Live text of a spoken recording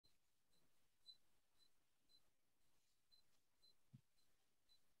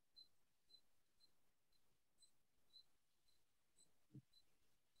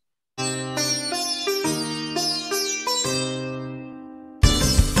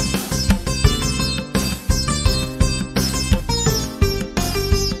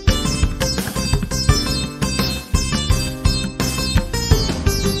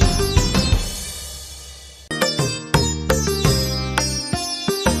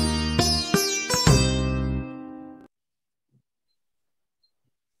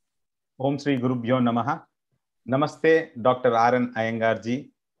Om Sri Gurubhyo Namaha. Namaste, Dr. N Iyengar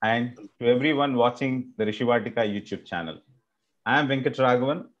ji, and to everyone watching the Rishivatika YouTube channel. I am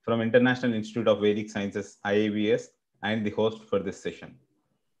Venkatragavan from International Institute of Vedic Sciences, IAVS, and the host for this session.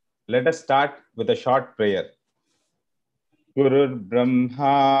 Let us start with a short prayer. Gurur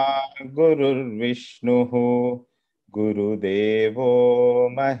Brahma, Gurur Vishnu, Guru Devo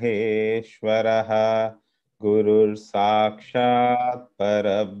Maheshwaraha, Gurur Sakshat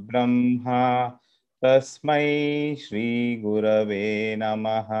Parabrahma, Tasmai Shri Gurave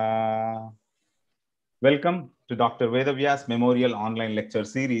Namaha. Welcome to Dr. Vedavyas Memorial Online Lecture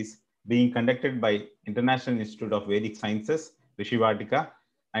Series being conducted by International Institute of Vedic Sciences, Rishivatika,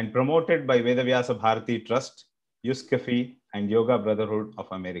 and promoted by Vedavyas Bharati Trust, USCAFE, and Yoga Brotherhood of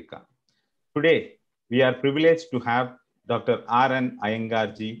America. Today, we are privileged to have Dr. N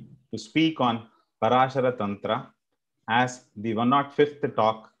Iyengar ji to speak on Parasaratantra as the 105th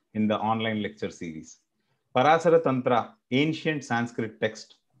talk in the online lecture series. Parasaratantra Ancient Sanskrit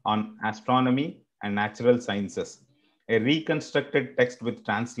Text on Astronomy and Natural Sciences, a reconstructed text with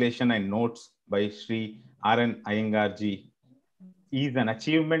translation and notes by Sri N Iyengar ji, is an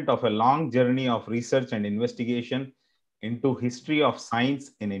achievement of a long journey of research and investigation into history of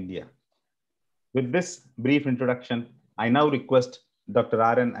science in India. With this brief introduction, I now request Dr.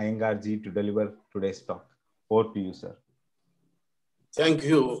 N Iyengar ji to deliver today's talk. Over to you, sir. Thank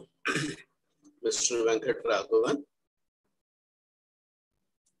you, Mr. Venkatragavan.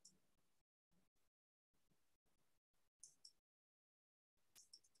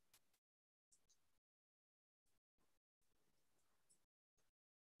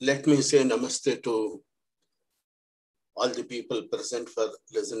 Let me say namaste to all the people present for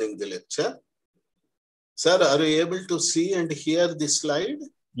listening the lecture. Sir, are you able to see and hear the slide?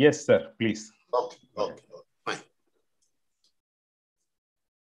 Yes, sir, please. Okay, fine.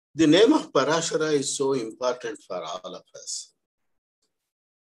 The name of Parasara is so important for all of us.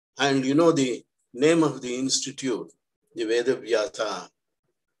 And you know the name of the institute, the Vedavyas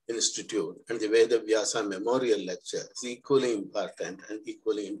Institute and the Vedavyas Memorial Lecture is equally important and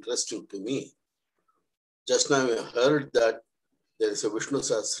equally interesting to me. Just now I heard that there is a Vishnu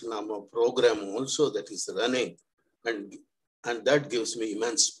Sahasranama program also that is running, and that gives me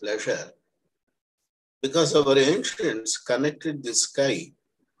immense pleasure because our ancients connected the sky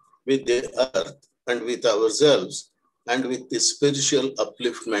with the earth and with ourselves and with the spiritual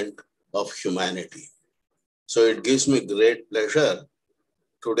upliftment of humanity. So it gives me great pleasure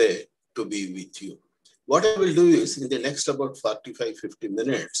today to be with you. What I will do is in the next about 45-50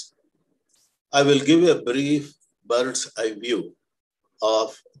 minutes, I will give a brief bird's eye view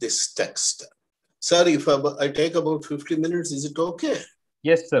of this text. Sir, if I take about 50 minutes, is it okay?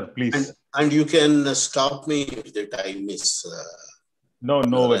 Yes, sir, please. And you can stop me if the time is no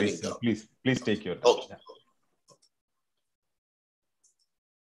worries, sir. Please take your time. Okay.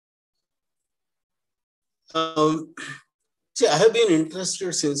 See, I have been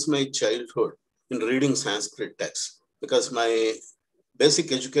interested since my childhood in reading Sanskrit texts because my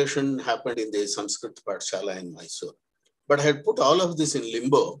basic education happened in the Sanskrit Pathshala in Mysore. But I had put all of this in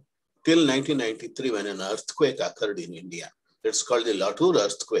limbo till 1993 when an earthquake occurred in India. It's called the Latur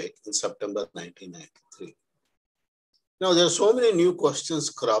earthquake in September 1993. Now, there are so many new questions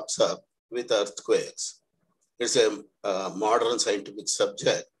crops up with earthquakes. It's a modern scientific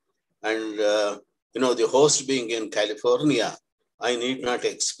subject. And, the host being in California, I need not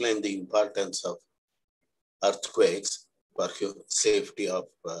explain the importance of earthquakes for safety of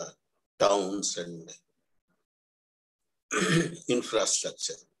towns and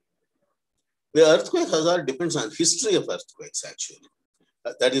infrastructure. The earthquake hazard depends on history of earthquakes, actually.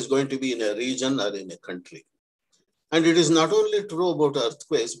 That is going to be in a region or in a country. And it is not only true about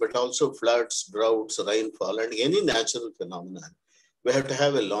earthquakes, but also floods, droughts, rainfall, and any natural phenomenon. We have to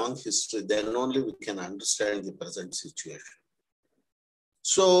have a long history, then only we can understand the present situation.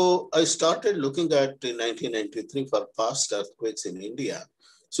 So I started looking at in 1993 for past earthquakes in India.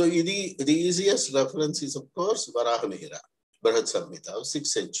 So the easiest reference is, of course, Varahamihira, Brihad Samhita of 6th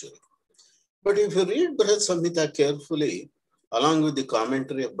century. But if you read Brihad Samhita carefully, along with the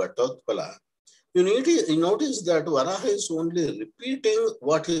commentary of Bhattotpala, you notice that Varaha is only repeating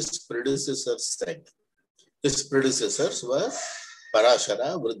what his predecessors said. His predecessors were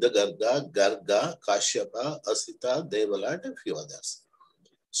Parashara, Vriddhagarga, Garga, Kashyapa, Asita, Devala, and a few others.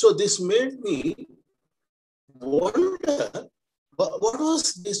 So this made me wonder, what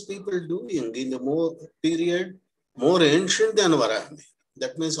was these people doing in the period more ancient than Varahamihira?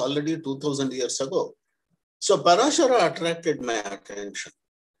 That means already 2000 years ago. So Parashara attracted my attention.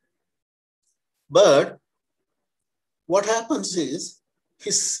 But what happens is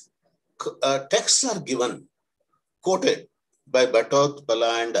his texts are given, quoted by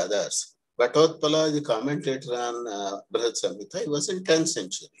Bhattotpala and others. Bhattotpala, the commentator on Brihad Samhita, he was in 10th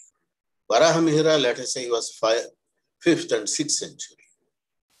century. Varahamihira, let us say, he was 5th and 6th century.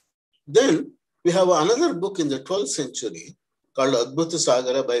 Then we have another book in the 12th century called Adbhuta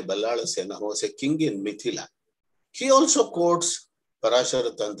Sagara by Ballala Sena, who was a king in Mithila. He also quotes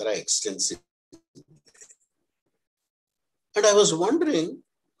Parasaratantra extensively. And I was wondering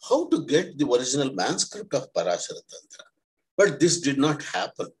how to get the original manuscript of Parasaratantra. But this did not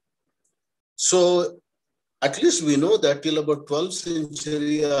happen. So at least we know that till about 12th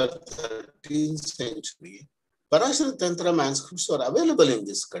century or 13th century, Parasaratantra manuscripts were available in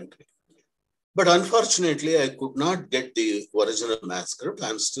this country. But unfortunately, I could not get the original manuscript.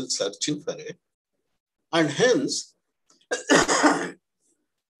 I'm still searching for it. And hence,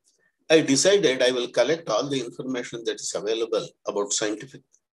 I decided I will collect all the information that is available about scientific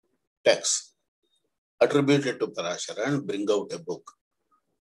texts attributed to Parashara and bring out a book.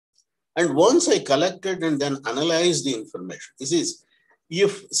 And once I collected and then analyzed the information, this is,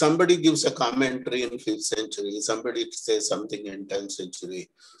 if somebody gives a commentary in 5th century, somebody says something in 10th century,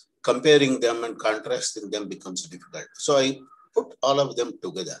 comparing them and contrasting them becomes difficult. So I put all of them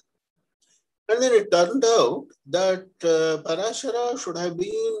together. And then it turned out that Parashara should have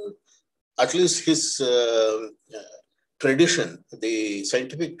been, at least his tradition, the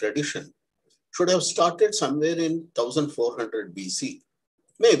scientific tradition, should have started somewhere in 1400 BC,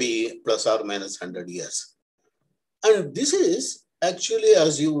 maybe plus or minus 100 years. And this is actually,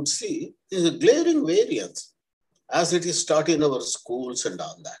 as you would see, is a glaring variance as it is taught in our schools and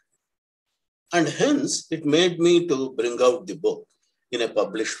all that. And hence, it made me to bring out the book in a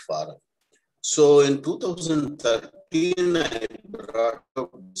published form. So in 2013, I brought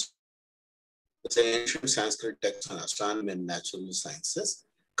out the Ancient Sanskrit Text on Astronomy and Natural Sciences,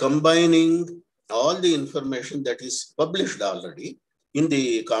 combining all the information that is published already in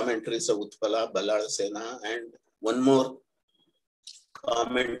the commentaries of Utpala, Ballala Sena, and one more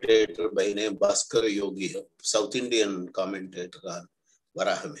commentator by name Bhaskara Yogi, South Indian commentator on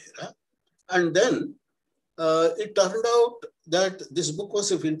Varahamihira. And then it turned out that this book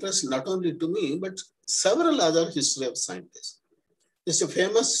was of interest not only to me, but several other history of scientists. There's a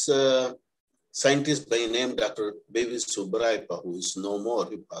famous scientist by name Dr. B.V. Subrayappa, who is no more.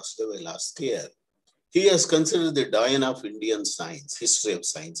 He passed away last year. He is considered the doyen of Indian science, history of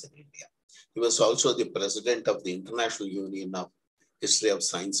science in India. He was also the president of the International Union of History of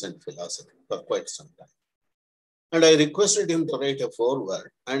Science and Philosophy for quite some time. And I requested him to write a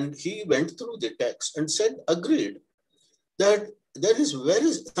foreword, and he went through the text and said, agreed, that there is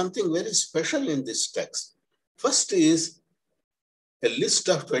something very special in this text. First is a list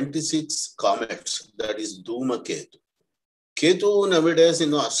of 26 comets, that is Dhuma Ketu. Ketu nowadays,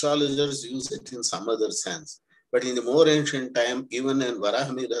 astrologers use it in some other sense. But in the more ancient time, even in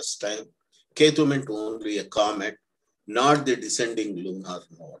Varahamihira's time, Ketu meant only a comet, not the descending lunar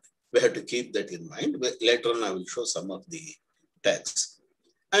node. We have to keep that in mind. Later on, I will show some of the texts.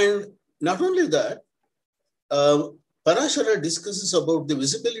 And not only that, Parashara discusses about the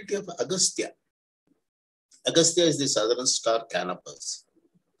visibility of Agastya. Agastya is the southern star Canopus.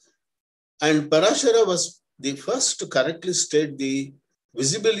 And Parashara was the first to correctly state the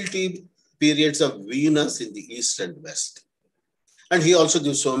visibility periods of Venus in the east and west. And he also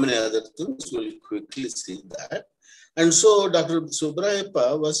gives so many other things. We'll quickly see that. And so Dr.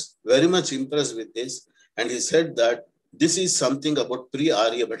 Subrayappa was very much impressed with this. And he said that this is something about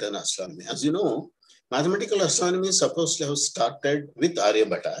pre-Aryabhata astronomy. As you know, mathematical astronomy is supposed to have started with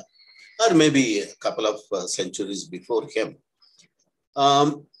Aryabhata, or maybe a couple of centuries before him.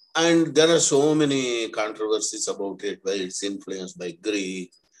 And there are so many controversies about it, whether it's influenced by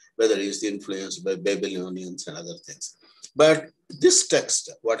Greek, whether it's influenced by Babylonians and other things. But this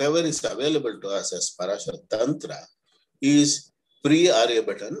text, whatever is available to us as Parasaratantra, is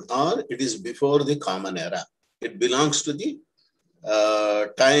pre-Aryabhatan, or it is before the Common Era. It belongs to the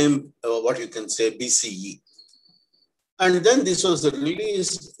time, what you can say, BCE. And then this was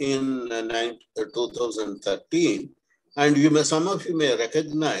released in 2013. And some of you may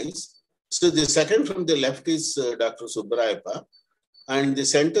recognize. So the second from the left is Dr. Subrayappa. And the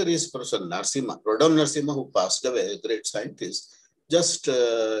center is Professor Narasimha, Rodam Narasimha, who passed away, a great scientist, just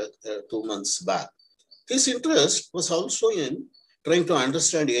 2 months back. His interest was also in trying to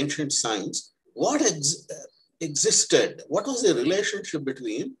understand ancient science, what existed, what was the relationship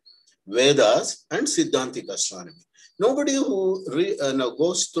between Vedas and Siddhantic astronomy. Nobody who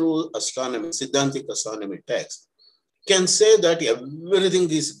goes through astronomy, Siddhantic astronomy text, can say that everything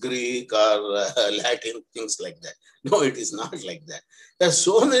is Greek or Latin, things like that. No, it is not like that. There are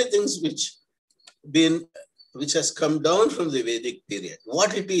so many things which has come down from the Vedic period.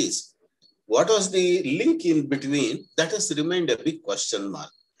 What it is, what was the link in between, that has remained a big question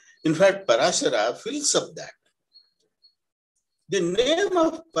mark. In fact, Parasara fills up that. The name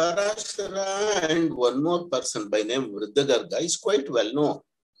of Parasara and one more person by name Vedavyas is quite well known.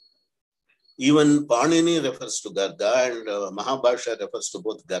 Even Panini refers to Garga and Mahabhasha refers to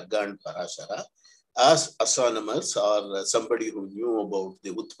both Garga and Parasara as astronomers or somebody who knew about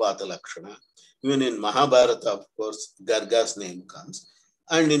the Utpata Lakshana. Even in Mahabharata, of course, Garga's name comes.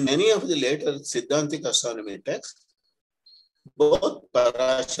 And in many of the later Siddhantic astronomy texts, both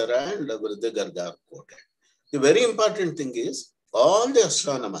Parasara and Vedavyas are quoted. The very important thing is, all the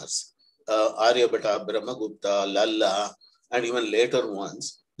astronomers, Aryabhata, Brahmagupta, Lalla, and even later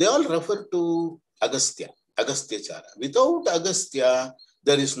ones, they all refer to Agastya, Agastya. Without Agastya,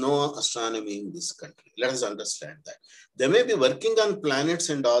 there is no astronomy in this country. Let us understand that. They may be working on planets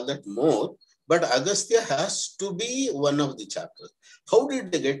and all that more, but Agastya has to be one of the chapters. How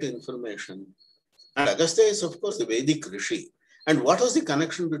did they get information? And Agastya is, of course, the Vedic Rishi. And what was the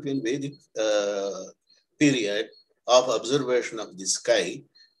connection between Vedic period of observation of the sky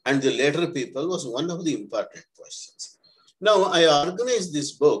and the later people was one of the important questions. Now, I organized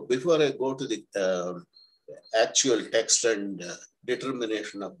this book before I go to the actual text and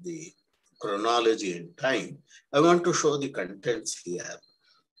determination of the chronology and time. I want to show the contents here.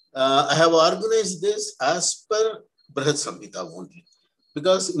 I have organized this as per Brihad Samhita only,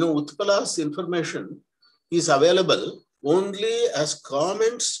 because Utpala's information is available only as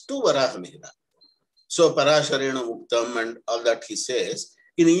comments to Varahamihira. So Parasharena Muktam and all that he says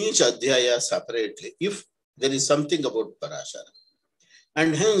in each Adhyaya separately, if there is something about Parashara.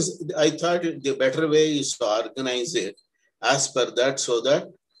 And hence, I thought the better way is to organize it as per that so that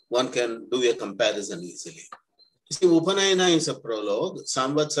one can do a comparison easily. You see, Upanayana is a prologue,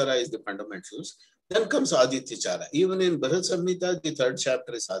 Samvatsara is the fundamentals, then comes Aditya Chara. Even in Brihad Samhita, the third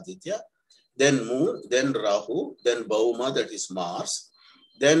chapter is Aditya, then Moon, then Rahu, then Bhauma, that is Mars,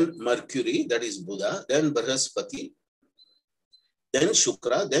 then Mercury, that is Buddha, then Brihaspati, then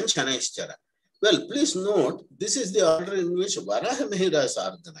Shukra, then Shanaischara. Well, please note, this is the order in which Varahamihira is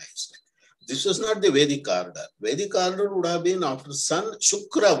organized. This was not the Vedic order. Vedic order would have been after Sun,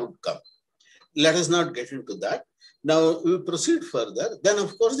 Shukra would come. Let us not get into that. Now, we proceed further. Then,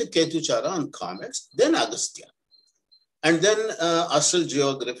 of course, the Ketuchara on comets, then Agastya. And then astral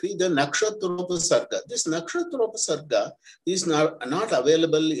geography, then Nakshatropa. This Nakshatropa is not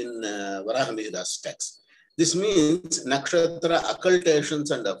available in Varahamihira's text. This means Nakshatra occultations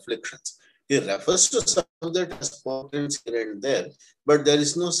and afflictions. He refers to some of that as portents here and there, but there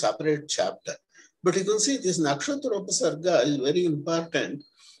is no separate chapter. But you can see this Nakshatropa is very important,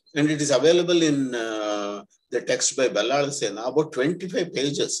 and it is available in the text by Ballal Sena. About 25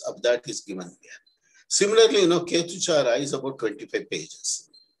 pages of that is given here. Similarly, Ketuchara is about 25 pages.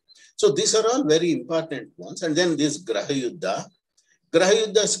 So these are all very important ones. And then this Graha Yuddha. Graha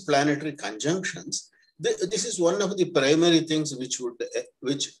Yuddha's planetary conjunctions. This is one of the primary things which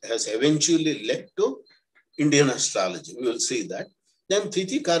has eventually led to Indian astrology. We will see that. Then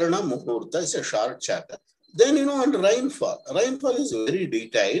Tithi Karana Muhurta is a short chapter. Then, on rainfall. Rainfall is very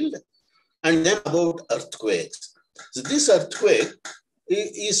detailed. And then about earthquakes. So this earthquake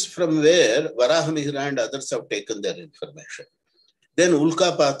is from where Varahamihira and others have taken their information. Then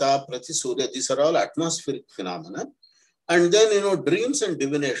Ulkapata, Pratisurya, these are all atmospheric phenomena. And then, dreams and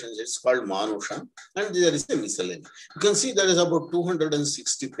divinations, it's called Manusha. And there is a miscellany. You can see there is about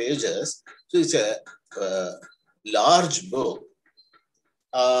 260 pages. So it's a large book.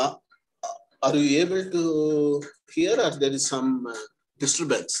 Are you able to hear, or there is some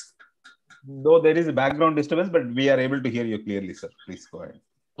disturbance? Though there is a background disturbance, but we are able to hear you clearly, sir. Please go ahead.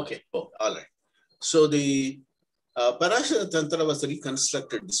 Okay, all right. So the Parasaratantra was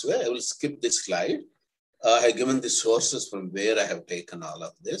reconstructed this way. I will skip this slide. I have given the sources from where I have taken all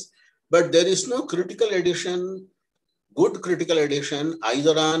of this. But there is no critical edition, good critical edition,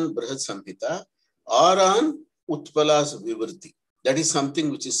 either on Brihad Samhita or on Utpala's Vivrti. That is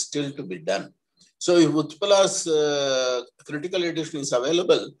something which is still to be done. So if Utpala's critical edition is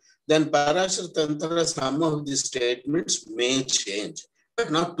available, then Parasaratantra, some of these statements may change,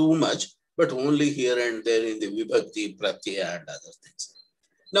 but not too much, but only here and there in the Vibhakti, Pratyaya and other things.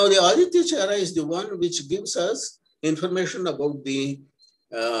 Now, the Aditya Chara is the one which gives us information about the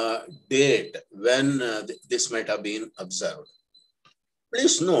date when this might have been observed.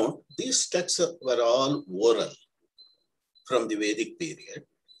 Please note, these texts were all oral from the Vedic period.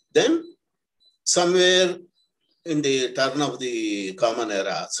 Then, somewhere in the turn of the Common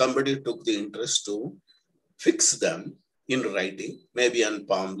Era, somebody took the interest to fix them in writing, maybe on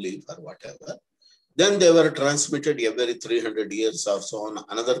palm leaf or whatever. Then they were transmitted every 300 years or so on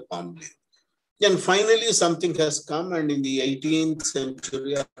another palm leaf. Then finally something has come, and in the 18th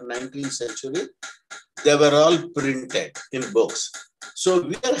century or 19th century, they were all printed in books. So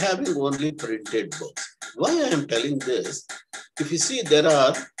we are having only printed books. Why I am telling this? If you see, there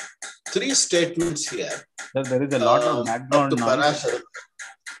are 3 statements here. Sir, there is a lot of up background to noise. Parasara.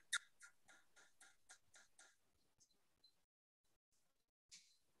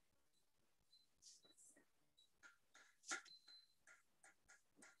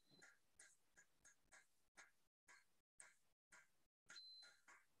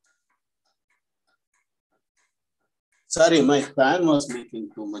 Sorry, my fan was making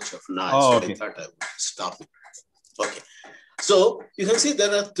too much of noise. Oh, So okay. I thought I would stop it. Okay. So you can see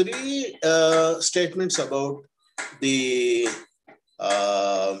there are 3 statements about the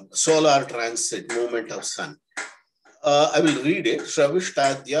solar transit movement of sun. I will read it.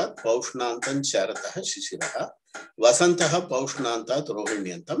 Shravishtadyat paushnantam charatah shishiraha vasantaha paushnantat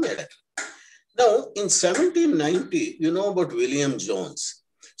rohinyantam etc. Now, in 1790, you know about William Jones.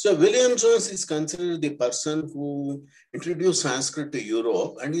 So William Jones is considered the person who introduced Sanskrit to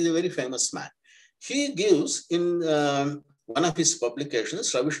Europe, and he's a very famous man. He gives in one of his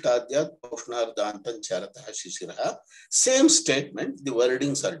publications, Shravishtadyat Paushnardantam Charatah Shishiraha, same statement, the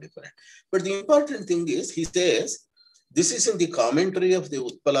wordings are different. But the important thing is, he says, this is in the commentary of the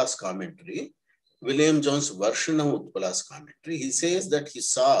Utpala's commentary, William Jones' version of Utpala's commentary. He says that he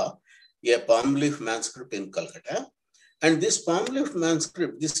saw a palm leaf manuscript in Calcutta. And this palm leaf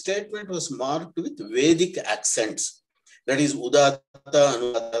manuscript, this statement was marked with Vedic accents. That is Udata,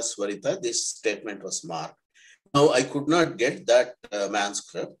 Anudata, Swarita. This statement was marked. Now, I could not get that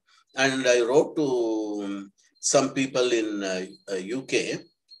manuscript. And I wrote to some people in UK,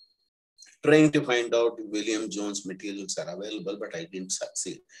 trying to find out if William Jones materials are available, but I didn't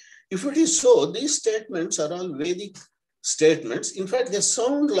succeed. If it is so, these statements are all Vedic statements. In fact, they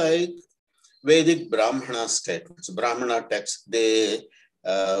sound like Vedic Brahmana statements, Brahmana texts. They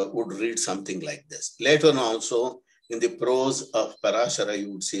would read something like this. Later on also, in the prose of Parasara,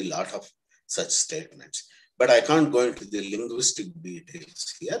 you would see a lot of such statements. But I can't go into the linguistic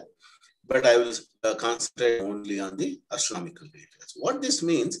details here, but I will concentrate only on the astronomical details. What this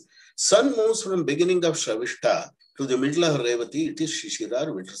means, sun moves from beginning of Shravishta to the middle of Revati, it is Shishira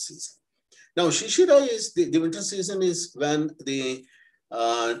or winter season. Now, Shishira is, the winter season is when the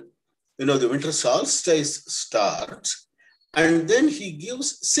the winter solstice starts, and then he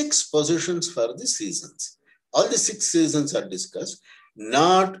gives 6 positions for the seasons. All the 6 seasons are discussed,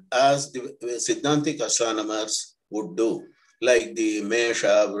 not as the Siddhantic astronomers would do, like the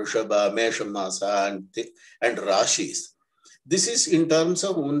Mesha, Vrishaba, Mesha Masa, and Rashis. This is in terms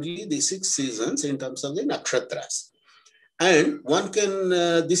of only the 6 seasons, in terms of the nakshatras. And one can,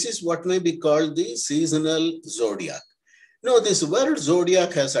 this is what may be called the seasonal zodiac. Now, this word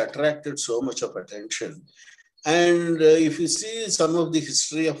zodiac has attracted so much of attention. And if you see some of the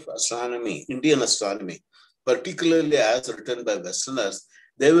history of astronomy, Indian astronomy, particularly as written by Westerners,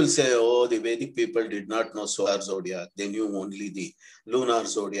 they will say, oh, the Vedic people did not know solar zodiac. They knew only the lunar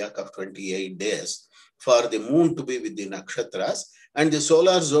zodiac of 28 days for the moon to be with the nakshatras. And the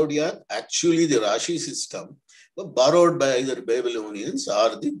solar zodiac, actually the Rashi system, borrowed by either Babylonians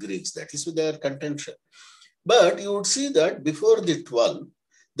or the Greeks. That is their contention. But you would see that before the 12,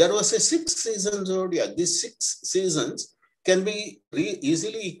 there was a 6 season zodiac. These 6 seasons can be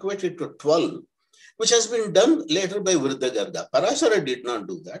easily equated to 12, which has been done later by Vedavyas. Parasara did not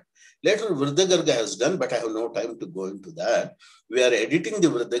do that. Later Vedavyas has done, but I have no time to go into that. We are editing the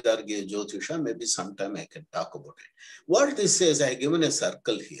Vedavyas Jyotisha. Maybe sometime I can talk about it. What this says, I have given a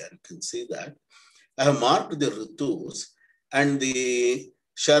circle here. You can see that. I have marked the Ritus, and the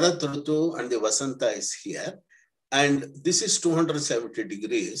Sharat Ritu and the Vasanta is here. And this is 270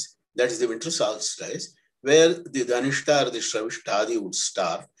 degrees. That is the winter solstice, where the Dhanishta or the Shravishtadi would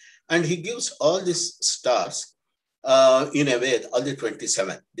start. And he gives all these stars in a way, all the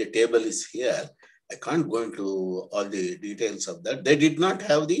 27. The table is here. I can't go into all the details of that. They did not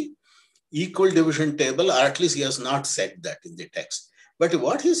have the equal division table, or at least he has not said that in the text. But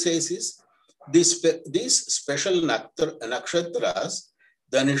what he says is, these special nakshatras,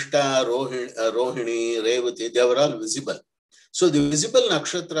 Dhanishta, Rohini, Revati, they were all visible. So the visible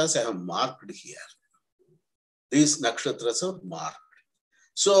nakshatras I have marked here. These nakshatras are marked.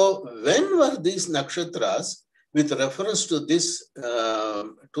 So when were these nakshatras, with reference to this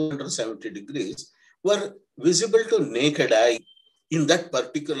 270 degrees, were visible to naked eye in that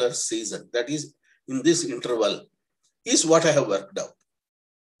particular season, that is in this interval is what I have worked out.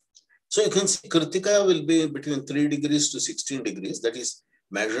 So you can see Kritika will be between 3 degrees to 16 degrees. That is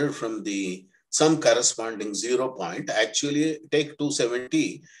measured from the some corresponding 0 point. Actually, take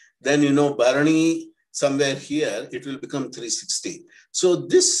 270. Then, Bharani somewhere here, it will become 360. So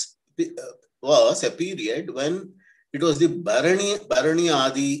this was a period when it was the Bharani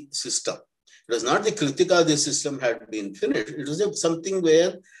Adi system. It was not the Kritika Adi system had been finished. It was something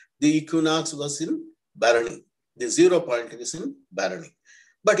where the equinox was in Bharani. The 0 point is in Bharani.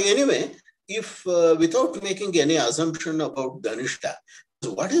 But anyway, if without making any assumption about Dhanishta,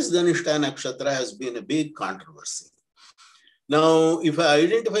 what is Dhanishta Nakshatra has been a big controversy. Now, if I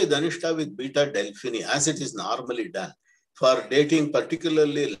identify Dhanishta with Beta Delphini, as it is normally done, for dating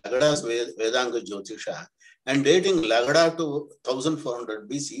particularly Lagada's Vedanga Jyotisha, and dating Lagada to 1400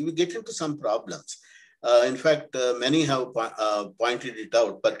 BC, we get into some problems. In fact, many have pointed it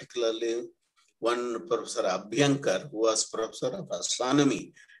out, particularly one Professor Abhyankar, who was Professor of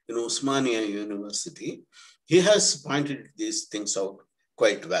Astronomy in Osmania University. He has pointed these things out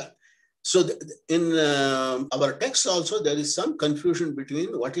quite well. So in our text also, there is some confusion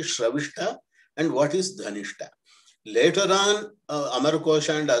between what is Shravishta and what is Dhanishta. Later on,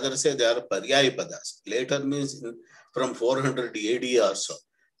 Amarkosha and others say they are Paryaya Padas. Later means from 400 AD or so.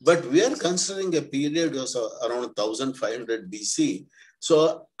 But we are considering a period of around 1500 BC.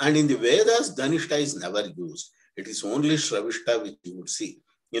 So, and in the Vedas, Dhanishta is never used. It is only Shravishta which you would see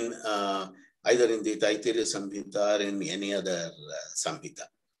in either in the Taittiriya Samhita or in any other Samhita.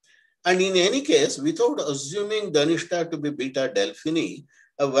 And in any case, without assuming Dhanishta to be Beta Delphini,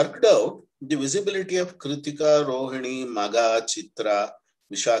 I worked out the visibility of Kritika, Rohini, Magha, Chaitra,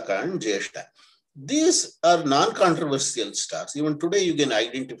 Vishaka, and Jyeshta. These are non-controversial stars. Even today, you can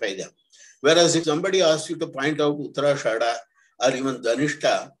identify them. Whereas if somebody asks you to point out Uttarashada or even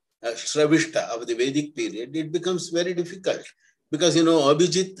Dhanishta, Shravishta of the Vedic period, it becomes very difficult. Because,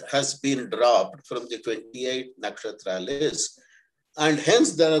 Abhijit has been dropped from the 28 nakshatra list. And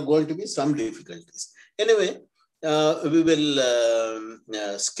hence, there are going to be some difficulties. Anyway, we will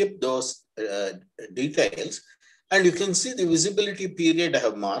skip those details. And you can see the visibility period I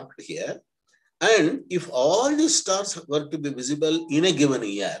have marked here. And if all the stars were to be visible in a given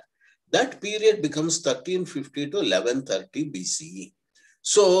year, that period becomes 1350 to 1130 BCE.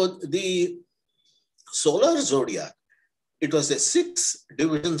 So the solar zodiac, it was a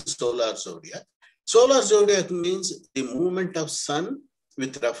 6-division solar zodiac. Solar zodiac means the movement of sun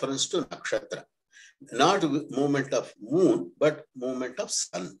with reference to nakshatra. Not movement of moon, but movement of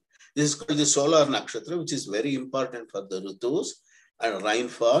sun. This is called the solar nakshatra, which is very important for the ritus and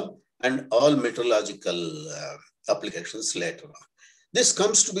rainfall and all meteorological applications later on. This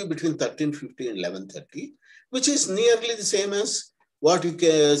comes to be between 1350 and 1130, which is nearly the same as what you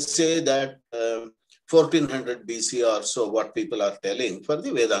can say that 1400 BC or so, what people are telling for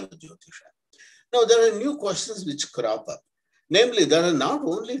the Vedanga Jyotisha. Now, there are new questions which crop up. Namely, there are not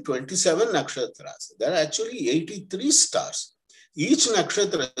only 27 nakshatras, there are actually 83 stars. Each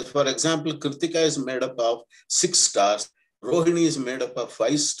nakshatra, for example, Kritika is made up of 6 stars, Rohini is made up of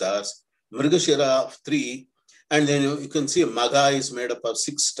 5 stars, Mrigashira of 3, and then you can see Magha is made up of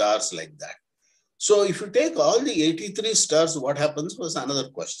 6 stars like that. So if you take all the 83 stars, what happens was another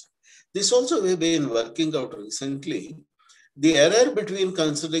question. This also we've been working out recently. The error between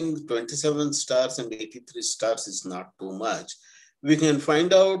considering 27 stars and 83 stars is not too much. We can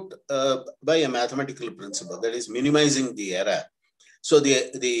find out by a mathematical principle, that is minimizing the error. So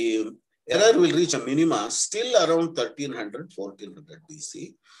the error will reach a minima still around 1300, 1400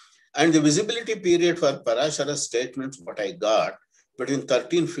 BC. And the visibility period for Parasara statements, what I got, between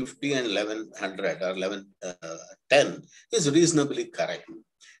 1350 and 1100 or 1110 is reasonably correct.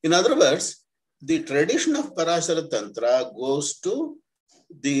 In other words, the tradition of Parasaratantra goes to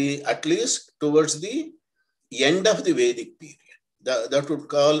at least towards the end of the Vedic period. That would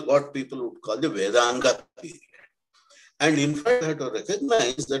call what people would call the Vedanga period. And in fact, I have to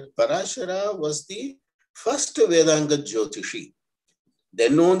recognize that Parasara was the first Vedanga Jyotishi.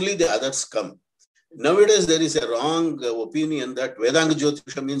 Then only the others come. Nowadays, there is a wrong opinion that Vedanga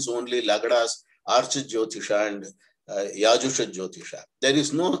Jyotisha means only Lagada's Archa Jyotisha and Yajusha Jyotisha. There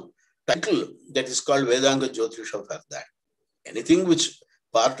is no title that is called Vedanga Jyotisha for that. Anything which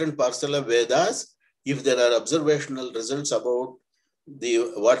part and parcel of Vedas, if there are observational results about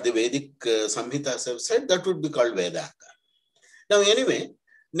what the Vedic Samhitas have said, that would be called Vedanga. Now, anyway,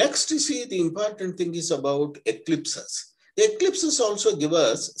 next you see the important thing is about eclipses. The eclipses also give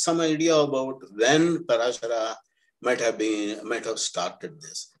us some idea about when Parasara might have started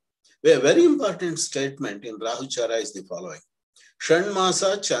this. A very important statement in Rahuchara is the following.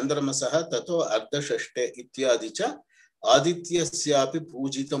 Shanmasa Chandramasaha Tato Ardhashashte Ityadicha Adityasyapi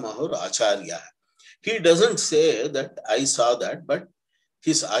pujitamahur acharya. He doesn't say that I saw that, but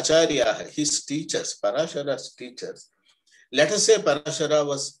his acharya, his teachers, Parasara's teachers. Let us say Parasara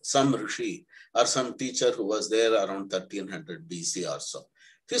was some rishi or some teacher who was there around 1300 BC or so.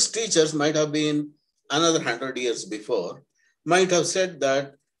 His teachers might have been another 100 years before, might have said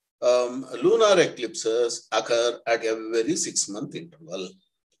that lunar eclipses occur at a very 6-month interval,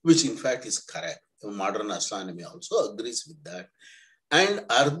 which in fact is correct. Modern astronomy also agrees with that. And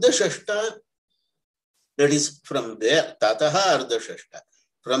Ardhashashta, that is from there, Tataha Ardhashashta,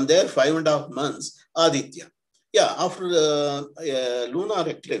 from there 5.5 months, Aditya. Yeah, after the lunar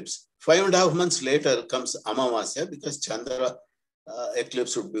eclipse, 5.5 months later comes Amavasya, because Chandra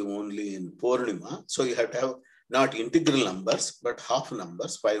eclipse would be only in Purnima. So you have to have not integral numbers, but half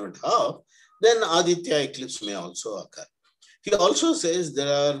numbers, 5.5. Then Aditya eclipse may also occur. He also says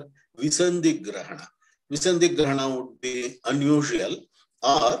there are Visandhi Grahana. Visandhi Grahana would be unusual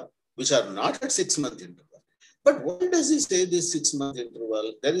or which are not at 6-month interval. But why does he say this 6-month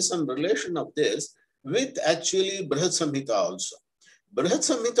interval? There is some relation of this with actually Brihad Samhita also. Brihad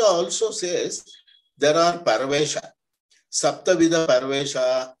Samhita also says there are Parvesha. Saptavida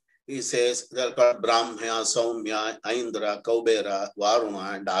Parvesha, he says they are called Brahmya, Saumya, Aindra, Kaubera,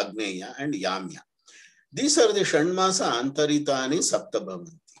 Varuna, and Agneya, and Yamya. These are the Shanmasa Antaritani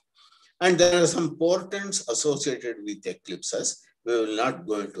Saptabhavanti. And there are some portents associated with eclipses. We will not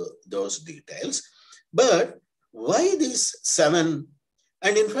go into those details. But why these 7?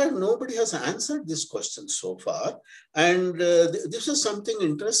 And in fact, nobody has answered this question so far. And this is something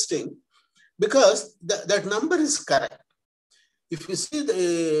interesting because that number is correct. If you see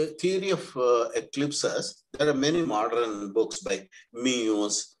the theory of eclipses, there are many modern books by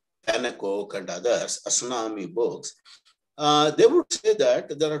Muse, Hancock, and others, astronomy books. They would say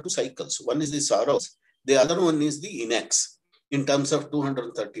that there are 2 cycles. One is the Saros, the other one is the Inex, in terms of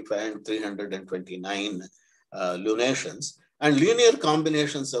 235 and 329 lunations. And linear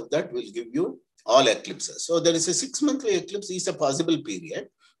combinations of that will give you all eclipses. So there is a 6-monthly eclipse is a possible period,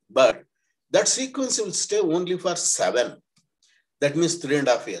 but that sequence will stay only for 7. That means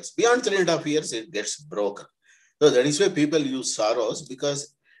 3.5 years. Beyond 3.5 years, it gets broken. So that is why people use Saros,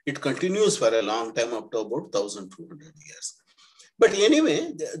 because it continues for a long time, up to about 1,200 years. But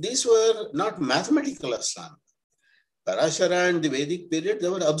anyway, these were not mathematical astronomers. Parashara and the Vedic period, they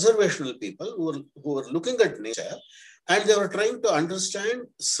were observational people who were looking at nature, and they were trying to understand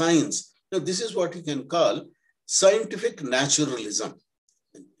science. Now, this is what you can call scientific naturalism.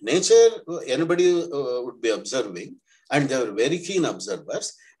 Nature, anybody would be observing, and they were very keen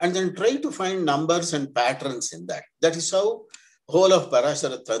observers, and then try to find numbers and patterns in that. That is how whole of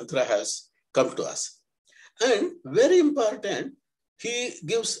Parasaratantra has come to us. And very important, he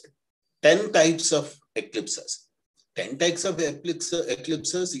gives 10 types of eclipses. 10 types of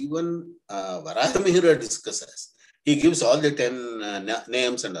eclipses, even Varahamihira discusses. He gives all the 10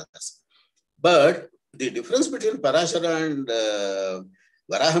 names and others. But the difference between Parashara and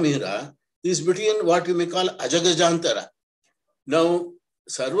Varahamihira is between what you may call Ajagajantara. Now,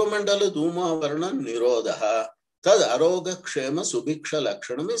 Sarvamandala Duma Varna Nirodha Tad Aroga Kshema Subiksha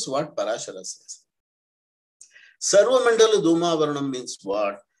Lakshanam is what Parashara says. Sarvamandala Duma Varnam means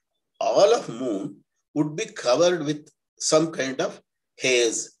what? All of moon would be covered with some kind of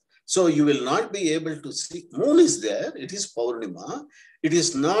haze. So you will not be able to see. Moon is there. It is Purnima. It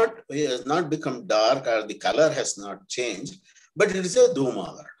has not become dark, or the color has not changed, but it is a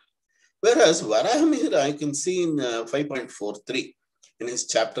Dhuma. Whereas Varahamihira, I can see in 5.43, in his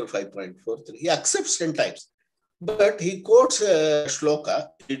chapter 5.43, he accepts 10 types. But he quotes a shloka.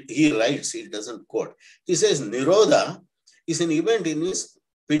 He writes, he doesn't quote. He says, Nirodha is an event in which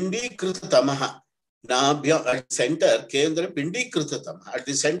Pindikrita Tamaha. At the center, Kendra Pindikrita Tamaha. At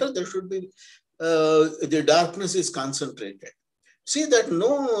the center, there should be, the darkness is concentrated. See that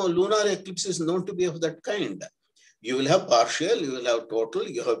no lunar eclipse is known to be of that kind. You will have partial, you will have total,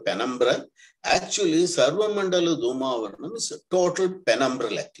 you have penumbral. Actually, Sarvamandala Dhuma Varnam is a total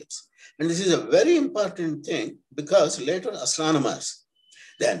penumbral eclipse. And this is a very important thing because later astronomers,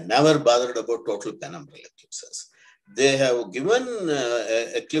 they have never bothered about total penumbral eclipses. They have given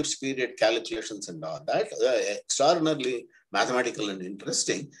eclipse period calculations and all that, extraordinarily mathematical and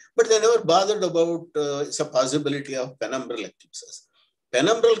interesting, but they never bothered about the possibility of penumbral eclipses.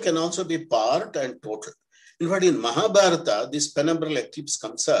 Penumbral can also be part and total. In fact, in Mahabharata, this penumbral eclipse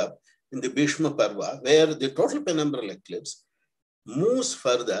comes up in the Bhishma Parva, where the total penumbral eclipse moves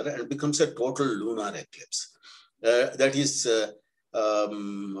further and becomes a total lunar eclipse. That is,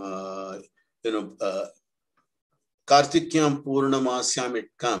 Kartikyam Purnamasyam it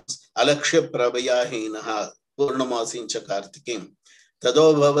comes, Alaksha Pravayahinaha Purnamasincha Kartikim.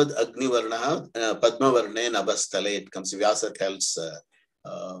 Tado Bhavad Agnivarna Padmavarne Nabastale. It comes, Vyasa tells,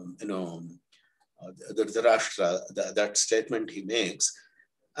 the Dhritarashtra, that statement he makes.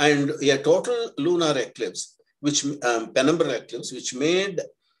 And a total lunar eclipse, which penumbral eclipse, which made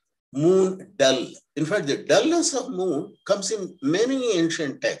moon dull. In fact, the dullness of moon comes in many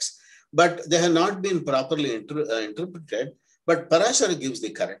ancient texts, but they have not been properly interpreted. But Parasara gives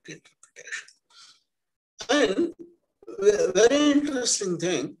the correct interpretation. And very interesting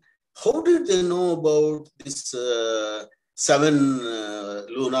thing, how did they know about this 7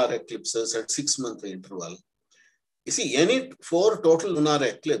 lunar eclipses at 6-month interval? You see, any 4 total lunar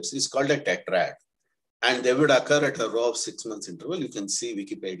eclipse is called a tetrad, and they would occur at a row of 6 months interval. You can see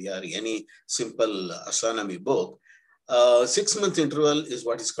Wikipedia or any simple astronomy book. 6-month interval is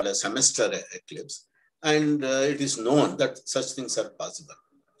what is called a semester eclipse, and it is known that such things are possible.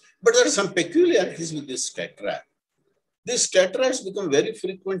 But there are some peculiarities with this tetrad. These tetrads become very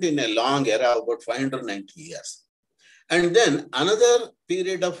frequent in a long era, about 590 years. And then another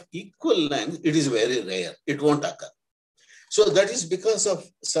period of equal length, it is very rare. It won't occur. So that is because of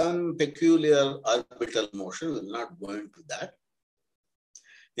some peculiar orbital motion. We'll not go into that.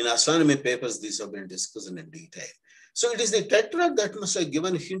 In astronomy papers, these have been discussed in detail. So it is the tetrad that must have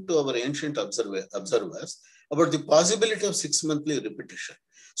given a hint to our ancient observers about the possibility of 6-monthly repetition.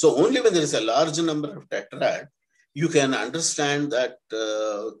 So only when there is a large number of tetrad, you can understand that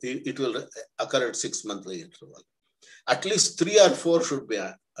it will occur at 6-monthly interval. At least 3 or 4 should be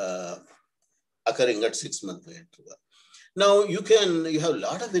occurring at 6-monthly interval. Now you have a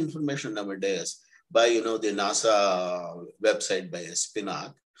lot of information nowadays by the NASA website by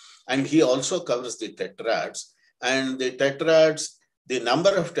Spinac, and he also covers the tetrads, and the tetrads, the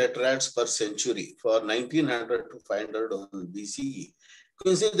number of tetrads per century for 1900 to 500 on BCE. You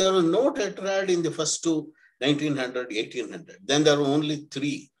can see there was no tetrad in the first 2, 1900, 1800. Then there were only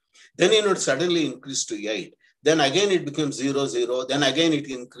 3. Then it suddenly increased to 8. Then again it became 0, 0. Then again it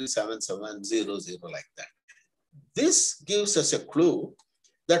increased 7, 7, 0, 0 like that. This gives us a clue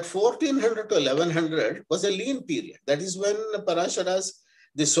that 1400 to 1100 was a lean period. That is when Parasaras,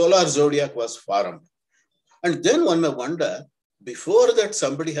 the solar zodiac, was formed. And then one may wonder, before that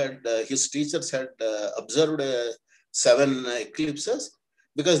somebody had, his teachers had observed 7 eclipses,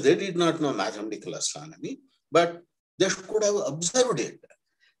 because they did not know mathematical astronomy, but they could have observed it.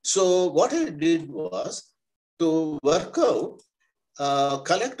 So what I did was to work out,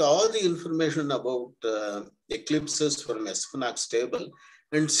 collect all the information about eclipses from Spinak's table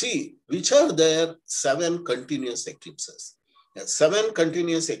and see which are their 7 continuous eclipses. 7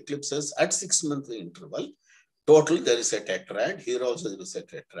 continuous eclipses at 6-monthly interval. Total, there is a tetrad. Here also there is a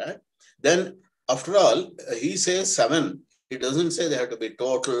tetrad. Then, after all, he says 7. He doesn't say they have to be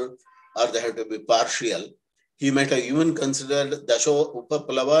total or they have to be partial. He might have even considered Dasho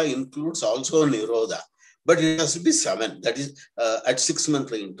Upaplava includes also Nirodha. But it has to be 7. That is at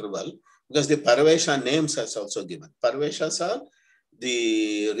 6-monthly interval, because the Parvesha names are also given. Parveshas are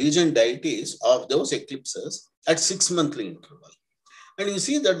the regent deities of those eclipses at 6-monthly interval. And you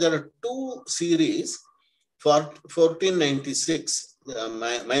see that there are 2 series for 1496,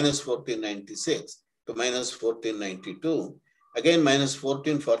 minus 1496 to minus 1492, again minus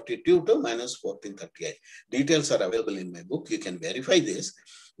 1442 to minus 1438. Details are available in my book. You can verify this.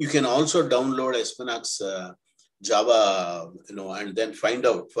 You can also download Spinak's Java, and then find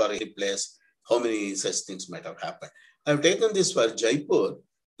out for any place how many such things might have happened. I've taken this for Jaipur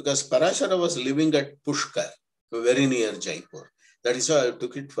because Parasara was living at Pushkar, very near Jaipur. That is why I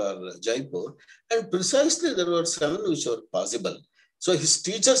took it for Jaipur. And precisely there were 7 which were possible. So his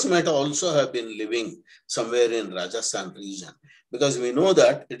teachers might also have been living somewhere in Rajasthan region, because we know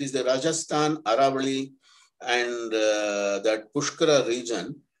that it is the Rajasthan, Aravali, and that Pushkara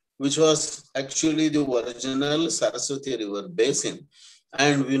region, which was actually the original Saraswati River basin.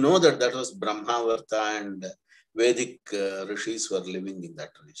 And we know that that was Brahmavarta and Vedic rishis were living in that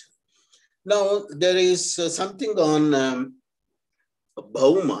region. Now, there is something on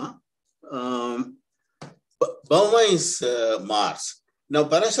Bhauma. Bhauma is Mars. Now,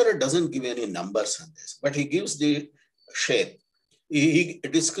 Parasara doesn't give any numbers on this, but he gives the shape. He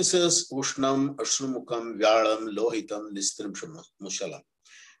discusses Ushnam, Ashrumukam, Vyalam, Lohitam, Nistrim, Mushalam.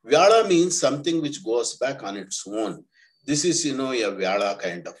 Vyala means something which goes back on its own. This is, a Vyala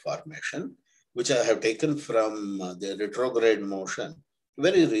kind of formation, which I have taken from the retrograde motion,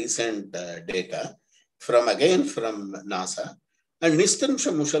 very recent data, from NASA. And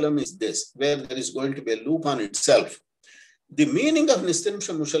Nistrimsha Mushalam is this, where there is going to be a loop on itself. The meaning of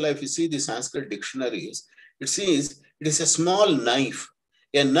Nistrimsha Mushala, if you see the Sanskrit dictionaries, it says it is a small knife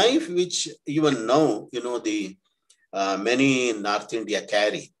A knife which even now, the many North India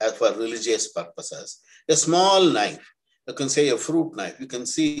carry for religious purposes. A small knife, you can say a fruit knife, you can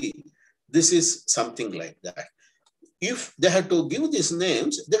see this is something like that. If they had to give these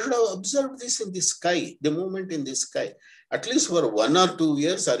names, they should have observed this in the sky, the movement in the sky, at least for 1 or 2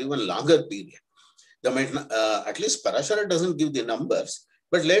 years or even longer period. They might not, at least Parasara doesn't give the numbers,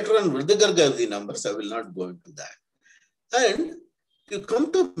 but later on Vedavyas gave the numbers. I will not go into that. And you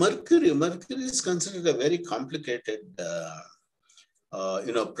come to Mercury. Mercury is considered a very complicated,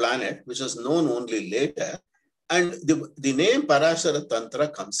 planet, which was known only later. And the name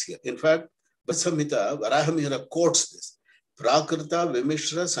Parasaratantra comes here. In fact, Samhita, Varahamihira quotes this. Prakrita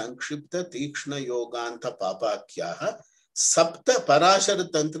Vimishra Sankshipta Tikshna Yoganta Papakyaha Sapta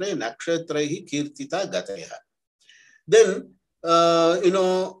Parasaratantra Nakshatrahi Kirtita Gateha. Then,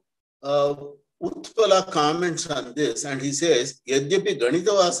 Utpala comments on this and he says, Yadyapi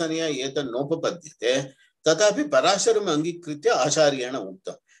Ganita Vasaniya Yeta Nopapadyate, Tatapi Parasharam Angikritya Acharyana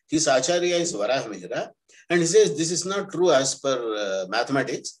Ukta. His Acharya is Varahamihira, and he says this is not true as per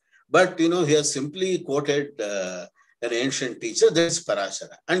mathematics, but he has simply quoted an ancient teacher, that is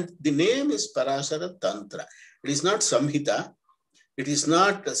Parashara. And the name is Parasara Tantra. It is not Samhita, it is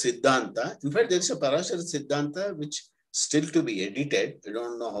not Siddhanta. In fact, there is a Parasara Siddhanta which still to be edited. I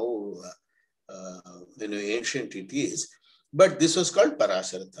don't know how ancient it is, but this was called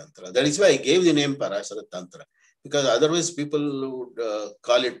Parasaratantra. That is why I gave the name Parasaratantra, because otherwise people would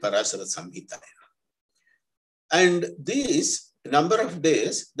call it Parasara Samhita. And this number of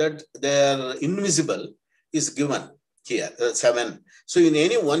days that they are invisible is given here, 7. So in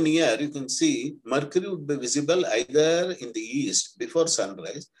any 1 year, you can see Mercury would be visible either in the east before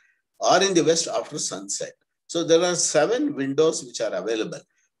sunrise or in the west after sunset. So there are 7 windows which are available.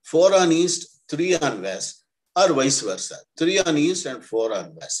 4 on east, 3 on west, or vice versa. 3 on east and 4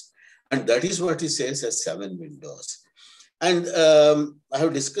 on west. And that is what he says as 7 windows. And I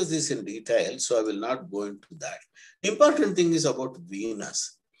have discussed this in detail, so I will not go into that. The important thing is about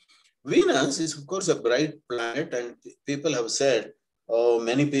Venus. Venus is, of course, a bright planet, and people have said,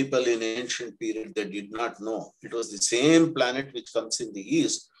 many people in ancient period, they did not know. It was the same planet which comes in the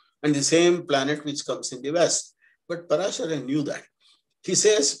east and the same planet which comes in the west. But Parashara knew that. He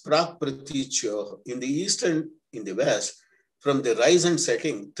says, Prak Praticho, in the east and in the west, from the rise and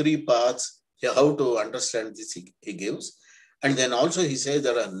setting, 3 paths, how to understand this he gives. And then also he says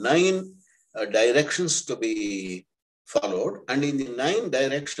there are 9 directions to be followed. And in the 9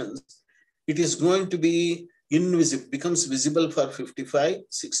 directions, it is going to be invisible, becomes visible for 55,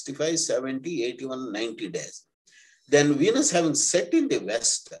 65, 70, 81, 90 days. Then Venus having set in the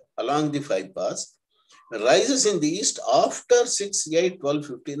west along the 5 paths, rises in the east after 6, 8, 12,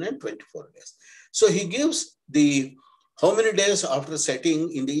 15, and 24 days. So he gives the how many days after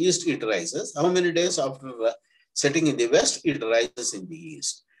setting in the east it rises, how many days after setting in the west it rises in the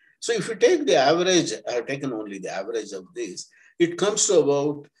east. So if you take the average, I have taken only the average of this, it comes to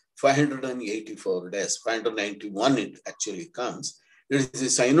about 584 days, 591 it actually comes. It is the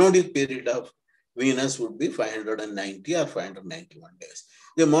synodic period of Venus would be 590 or 591 days.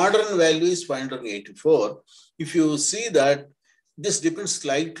 The modern value is 584. If you see that this depends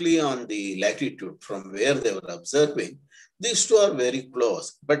slightly on the latitude from where they were observing, these two are very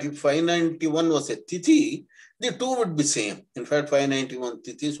close. But if 591 was a tithi, the two would be same. In fact, 591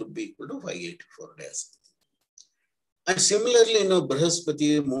 tithis would be equal to 584 days. And similarly,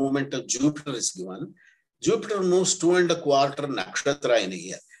 Brihaspati movement of Jupiter is given. Jupiter moves 2.25 nakshatra in a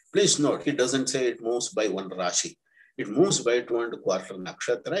year. Please note, it doesn't say it moves by 1 Rashi. It moves by 2.25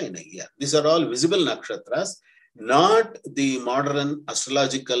 nakshatra in a year. These are all visible nakshatras, not the modern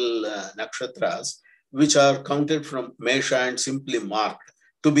astrological nakshatras, which are counted from Mesha and simply marked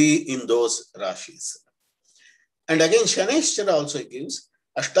to be in those Rashis. And again, Shaneshwara also gives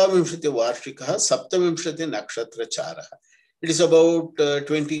Ashtavimshati Varshikaha Saptavimshati Nakshatra Charaha. It is about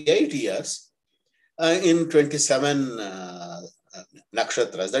 28 years in 27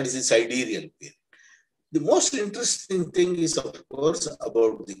 nakshatras. That is the sidereal period. The most interesting thing is, of course,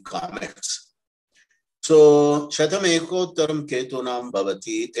 about the comets. So, Shatam Ekottaram Ketunam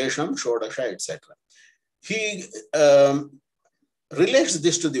Bhavati, Tesham Shodasha, etc. He relates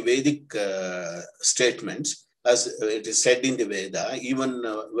this to the Vedic statements, as it is said in the Veda. Even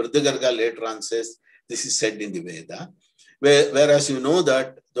Vedavyas later on says this is said in the Veda. Whereas you know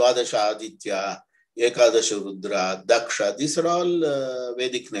that Dwadasha Aditya, Ekadasha Rudra, Daksha, these are all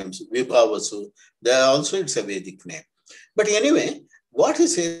Vedic names. Vibhavasu, also it's a Vedic name. But anyway, what he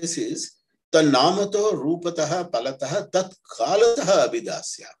says is, Tanamato Rupataha Palataha Tat Kalataha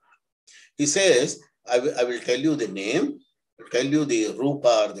Abhidasya. He says, I will tell you the name, tell you the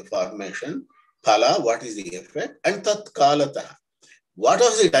rupa or the formation, phala, what is the effect, and tat kalataha. What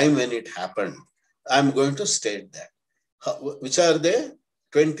was the time when it happened? I'm going to state that. Which are they?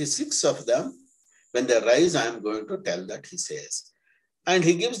 26 of them. When they rise, I'm going to tell that, he says. And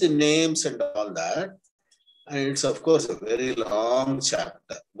he gives the names and all that. And it's, of course, a very long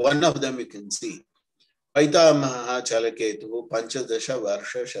chapter. One of them you can see. Paitamaha Chalaketu Panchadasha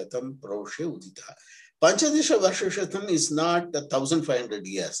Varsha Shatam Proshe Udita. Panchadasha Varsha Shatam is not 1,500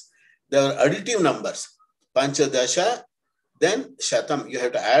 years. There are additive numbers. Panchadasha, then Shatam. You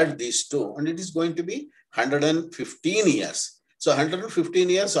have to add these two, and it is going to be 115 years. So 115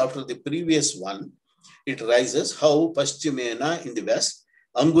 years after the previous one, it rises. How Paschimena in the west,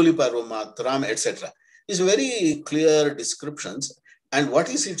 Anguli Parvamatram, etc. These very clear descriptions. And what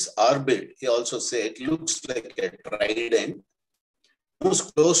is its orbit? He also said it looks like a trident, moves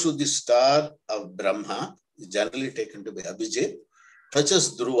close to the star of Brahma, generally taken to be Abhijit,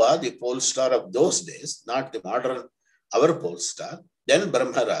 touches Dhruva, the pole star of those days, not the modern, our pole star, then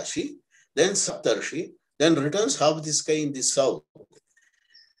Brahma Rashi, then Saptarshi, then returns half the sky in the south.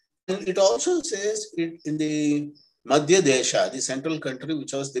 And it also says it in the Madhya Desha, the central country,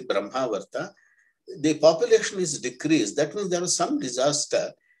 which was the Brahmavarta, the population is decreased. That means there was some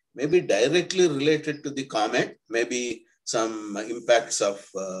disaster, maybe directly related to the comet, maybe some impacts of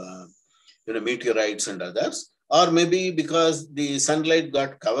meteorites and others, or maybe because the sunlight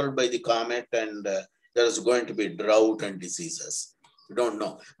got covered by the comet and there is going to be drought and diseases. We don't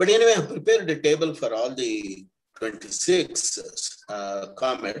know. But anyway, I prepared a table for all the 26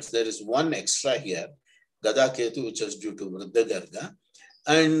 comets. There is one extra here, Gadaketu, which is due to Vriddhagarga.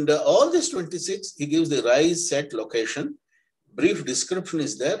 And all this 26, he gives the rise, set, location. Brief description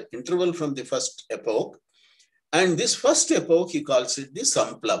is there, interval from the first epoch. And this first epoch, he calls it the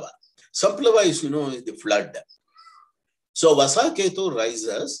Samplava. Samplava is, is the flood. So Vasaketu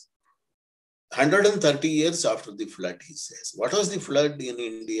rises 130 years after the flood, he says. What was the flood in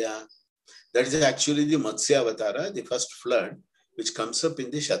India? That is actually the Matsya Avatara, the first flood, which comes up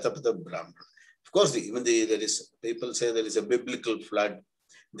in the Shatapatha Brahmana. Of course, people say there is a biblical flood,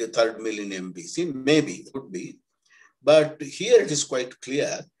 the 3rd millennium BC, maybe, it could be. But here it is quite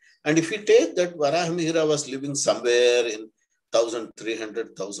clear. And if we take that Varahamihira was living somewhere in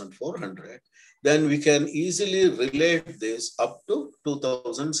 1300, 1400, then we can easily relate this up to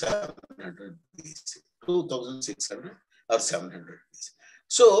 2700 BC, 2600 or 700 BC.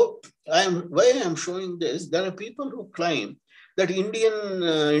 So why I am showing this, there are people who claim that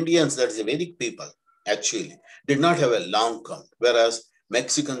Indians, that is the Vedic people, actually did not have a long count, whereas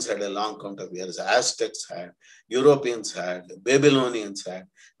Mexicans had a long count of years, Aztecs had, Europeans had, Babylonians had.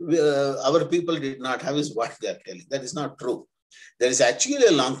 Our people did not have, is what they are telling. That is not true. There is actually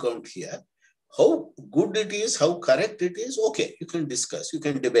a long count here. How good it is, how correct it is, okay, you can discuss, you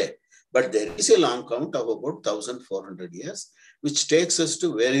can debate. But there is a long count of about 1400 years, which takes us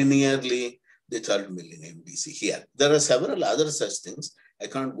to very nearly the 3rd millennium BC here. There are several other such things. I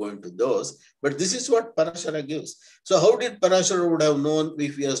can't go into those, but this is what Parasara gives. So how did Parasara would have known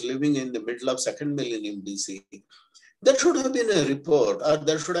if he was living in the middle of 2nd millennium BC? There should have been a report, or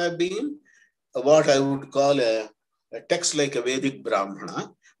there should have been what I would call a text like a Vedic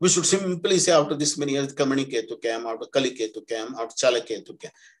Brahmana. We should simply say after this many years, Kamaniketu came, after Kaliketu came, after Chalaketu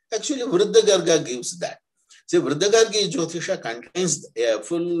came. Actually, Vriddhagarga gives that. See, Vriddhagarga Jyotisha contains a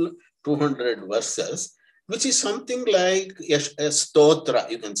full 200 verses, which is something like a stotra,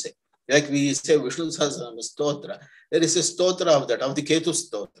 you can say. Like we say Vishnu Sahasranama stotra. There is a stotra of that, of the Ketu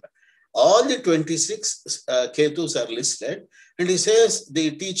stotra. All the 26 Ketus are listed, and he says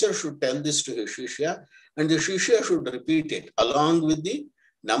the teacher should tell this to his Shishya, and the Shishya should repeat it along with the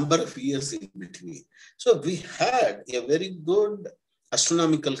number of years in between. So we had a very good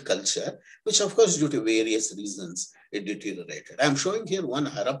astronomical culture, which of course due to various reasons it deteriorated. I'm showing here one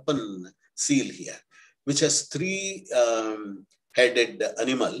Harappan seal here, which has 3-headed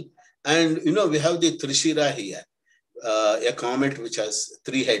animal. And we have the Trishira here, a comet which has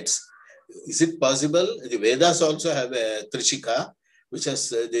 3 heads. Is it possible? The Vedas also have a Trishika, which has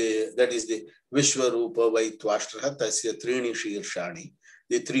that is the Vishwarupa Vaitvashtra Tasya Trini Shirshani,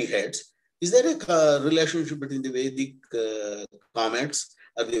 the 3 heads. Is there a relationship between the Vedic comets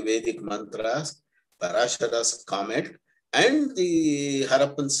or the Vedic mantras, Parasara's comet, and the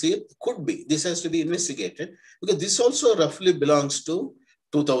Harappan seal? Could be. This has to be investigated, because this also roughly belongs to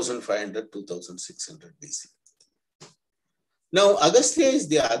 2500, 2600 BC. Now, Agastya is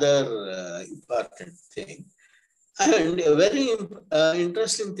the other important thing. And a very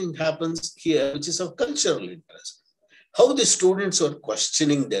interesting thing happens here, which is of cultural interest. How the students are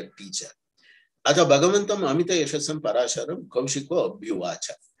questioning their teacher. Atha Bhagavantam Amita Yashasam Parasharam Kaushiko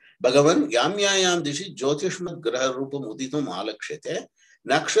Abhyuvacha. Bhagavan Yamyayam Dishi Jyotishmat Graha Rupam Uditam Alakshete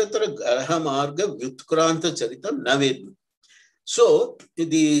Nakshatra Graha Marga Vyutkranta Charitam Naved. So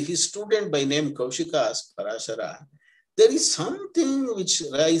his student by name Kaushika asked Parashara, there is something which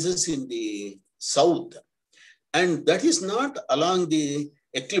rises in the south, and that is not along the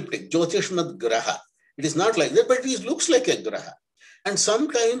ecliptic, Jyotishmat Graha. It is not like that, but it looks like a Graha. And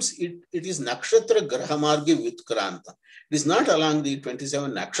sometimes it is Nakshatra Graha Margi Vyutkranta. It is not along the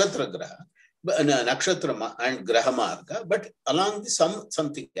 27 Nakshatra Graha, but Nakshatra and Graha Marga, but along the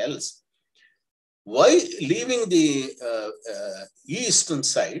something else. Why leaving the eastern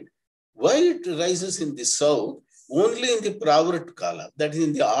side? Why it rises in the south only in the Pravrat Kala, that is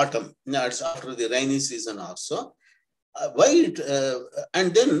in the autumn, that's after the rainy season also. Why it,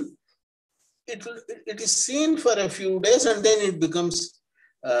 and then it is seen for a few days and then it becomes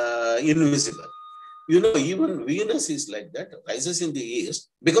invisible. You know, even Venus is like that, rises in the east,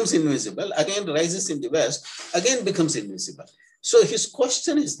 becomes invisible, again rises in the west, again becomes invisible. So his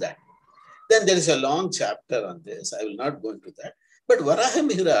question is that. Then there is a long chapter on this. I will not go into that. But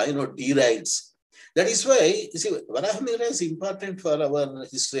Varahamihira, derides. That is why, you see, Varahamihira is important for our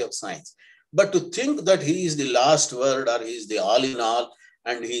history of science. But to think that he is the last word or he is the all in all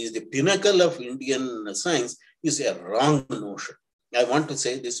and he is the pinnacle of Indian science is a wrong notion. I want to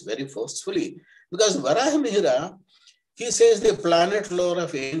say this very forcefully because Varahamihira, he says the planet lore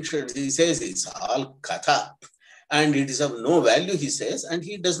of ancients, he says it's all katha and it is of no value, he says, and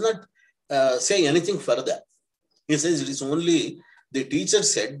he does not say anything further. He says it is only the teacher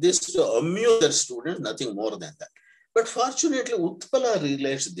said this to amuse their students, nothing more than that. But fortunately, Utpala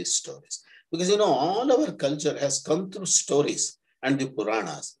relates these stories because, all our culture has come through stories and the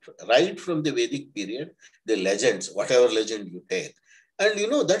Puranas, right from the Vedic period, the legends, whatever legend you take. And,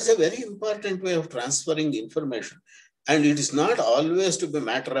 that's a very important way of transferring information. And it is not always to be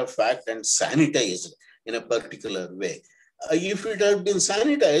matter of fact and sanitized in a particular way. If it had been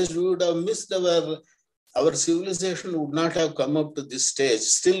sanitized, we would have missed our civilization would not have come up to this stage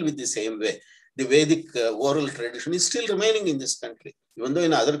still with the same way. The Vedic oral tradition is still remaining in this country. Even though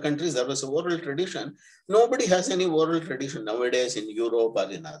in other countries there was an oral tradition, nobody has any oral tradition nowadays in Europe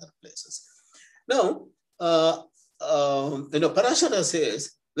or in other places. Now, Parasara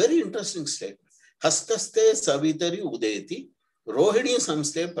says, very interesting statement. Hastaste savitari udeti, rohini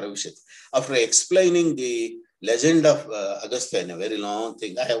samste pravishit. After explaining the legend of Agastya in a very long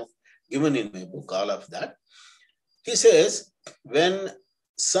thing, I have given in my book all of that. He says, when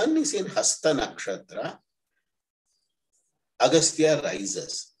sun is in Hasta Nakshatra, Agastya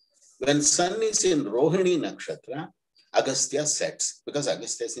rises. When sun is in Rohini Nakshatra, Agastya sets because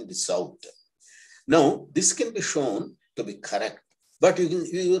Agastya is in the south. Now, this can be shown to be correct. But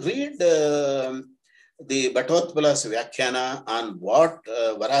you read the Bhattotpala's Vyakhyana on what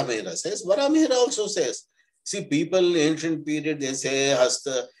Varahamihira says. Varahamihira also says, see, people in ancient period, they say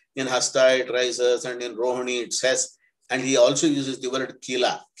in Hasta it rises and in Rohini it sets. And he also uses the word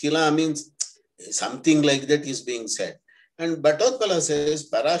Kila. Kila means something like that is being said. And Bhattotpala says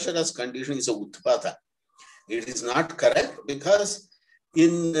Parashara's condition is a Utpata. It is not correct because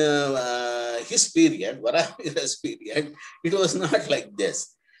in his period, Varahamihira's period, it was not like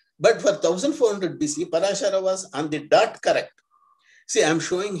this. But for 1400 BC, Parashara was on the dot correct. See, I'm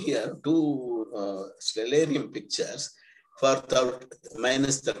showing here two stellarium pictures for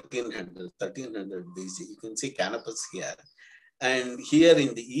minus 1300 BC. You can see Canopus here. And here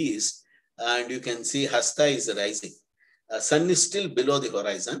in the east, and you can see Hasta is rising. Sun is still below the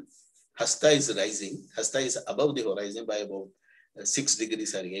horizon. Hasta is rising. Hasta is above the horizon by about 6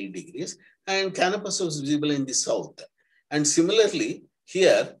 degrees or 8 degrees. And Canopus was visible in the south. And similarly,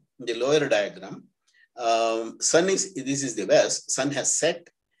 here in the lower diagram, this is the west, sun has set,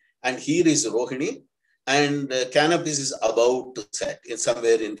 and here is Rohini, and Canopus is about to set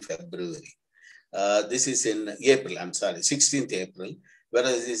somewhere in February. This is in April, 16th April,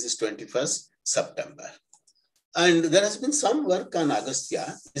 whereas this is 21st September. And there has been some work on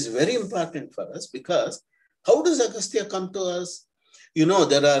Agastya. It's very important for us because how does Agastya come to us?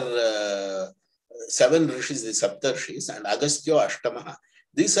 There are 7 rishis, the Saptarshis, and Agastya Ashtamaha.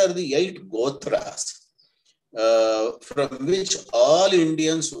 These are the 8 gotras from which all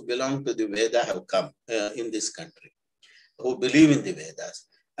Indians who belong to the Veda have come in this country, who believe in the Vedas.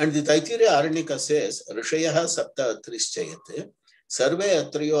 And the Taittiriya Aranyaka says, Rishayaha Sapta Atrischayate, Sarve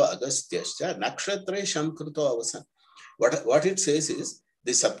Atriyo Agastyascha, Nakshatre Shamkruto Avasan. What it says is,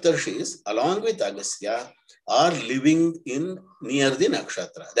 the Saptarshis, along with Agastya, are living near the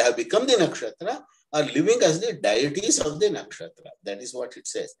Nakshatra. They have become the Nakshatra, are living as the deities of the nakshatra. That is what it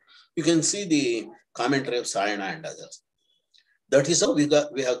says. You can see the commentary of Sayana and others. That is how we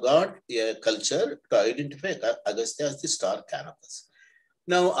have got a culture to identify Agastya as the star Canopus.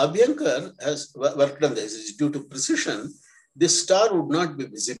 Now, Abhyankar has worked on this. Due to precision, this star would not be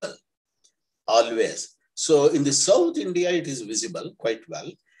visible always. So in the South India, it is visible quite well.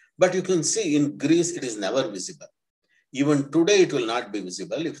 But you can see in Greece, it is never visible. Even today, it will not be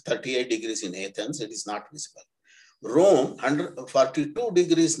visible. If 38 degrees in Athens, it is not visible. Rome, 142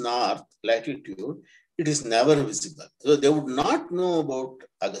 degrees north latitude, it is never visible. So they would not know about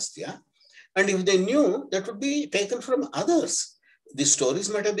Agastya. And if they knew, that would be taken from others. The stories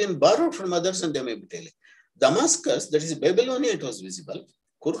might have been borrowed from others and they may be telling. Damascus, that is Babylonia, it was visible.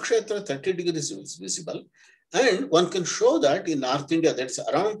 Kurukshetra, 30 degrees was visible. And one can show that in North India, that's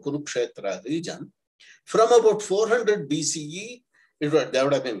around Kurukshetra region, from about 400 BCE, they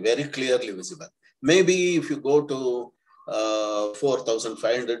would have been very clearly visible. Maybe if you go to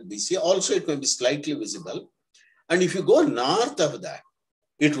 4500 BC, also it may be slightly visible. And if you go north of that,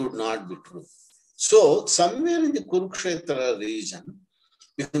 it would not be true. So somewhere in the Kurukshetra region,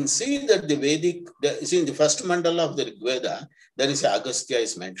 you can see that the Vedic, in the first mandala of the Rig Veda, there is Agastya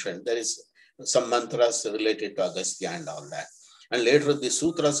is mentioned. There is some mantras related to Agastya and all that. And later the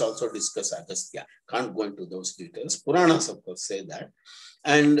sutras also discuss Agastya. Can't go into those details. Puranas, of course, say that.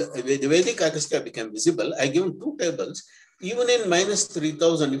 And the Vedic Agastya became visible. I given two tables. Even in minus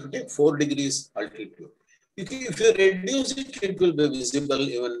 3000, if you take 4 degrees altitude, if you reduce it, it will be visible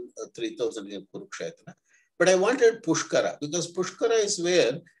even 3000 in Kurukshetra. But I wanted Pushkara, because Pushkara is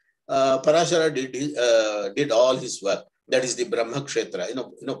where Parasara did all his work. That is the Brahma Kshetra. You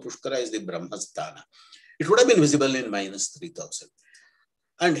know, Pushkara is the Brahmasthana. It would have been visible in minus 3000.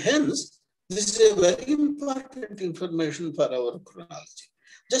 And hence, this is a very important information for our chronology.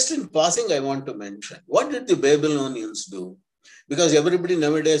 Just in passing, I want to mention, what did the Babylonians do? Because everybody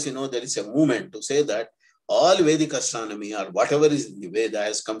nowadays, there is a movement to say that all Vedic astronomy or whatever is in the Veda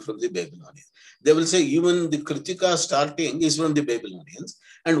has come from the Babylonians. They will say even the Kritika starting is from the Babylonians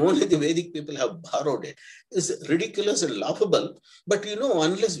and only the Vedic people have borrowed it. It's ridiculous and laughable. But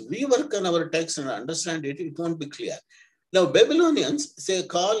unless we work on our text and understand it, it won't be clear. Now, Babylonians, they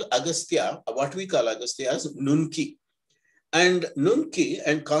call Agastya, what we call Agastya as Nunki. And Nunki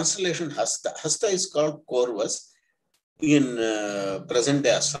and constellation Hasta. Hasta is called Corvus in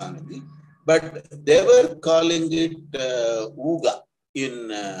present-day astronomy. But they were calling it Uga in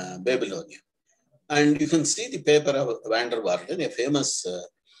Babylonia. And you can see the paper of Van der Waerden, a famous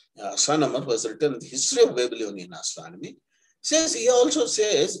astronomer who has written the history of Babylonian astronomy. He also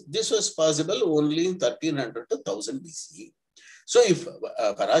says this was possible only in 1300 to 1000 BCE. So if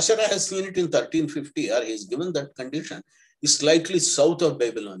Parasara has seen it in 1350 or he is given that condition, is slightly south of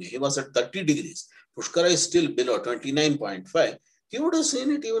Babylonia. He was at 30 degrees. Pushkara is still below 29.5. He would have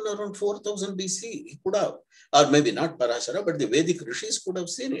seen it even around 4000 BC. He could have, or maybe not Parasara, but the Vedic rishis could have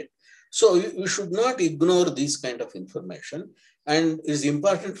seen it. So we should not ignore this kind of information, and it is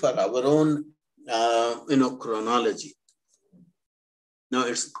important for our own, chronology. Now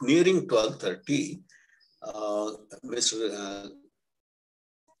it's nearing 12:30. Mr.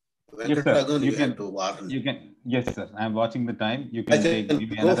 Venkatagan, yes, you have to warn. You can, yes, sir. I'm watching the time. You can take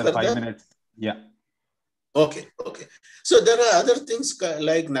maybe another further? 5 minutes. Yeah. Okay. So there are other things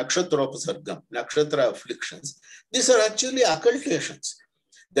like Nakshatropasargam, Nakshatra afflictions. These are actually occultations.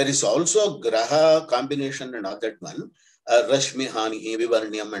 There is also Graha combination and all that one, Rashmi, Hani,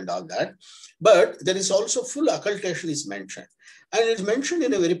 Vivarniam and all that. But there is also full occultation is mentioned. And it's mentioned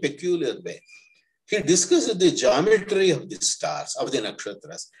in a very peculiar way. He discusses the geometry of the stars, of the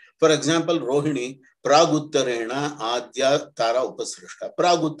nakshatras. For example, Rohini, Praguttarena, Adya, Tara, Upasrishta.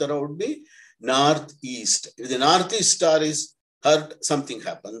 Praguttara would be northeast. If the northeast star is hurt, something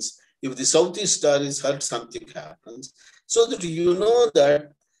happens. If the southeast star is hurt, something happens. So that you know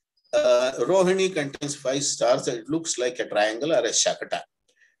that Rohini contains 5 stars. It looks like a triangle or a Shakata.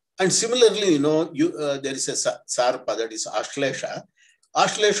 And similarly, there is a Sarpa, that is Ashlesha.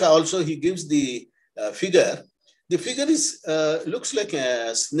 Ashlesha also, he gives the figure. The figure is looks like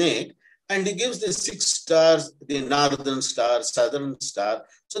a snake, and he gives the 6 stars, the northern star, southern star.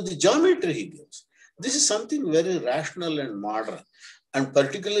 So the geometry he gives. This is something very rational and modern, and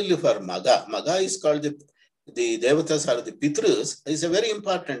particularly for Maga. Maga is called the Devatas or the Pitrus. Is a very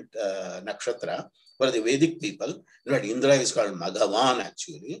important nakshatra for the Vedic people. Indra is called Magavan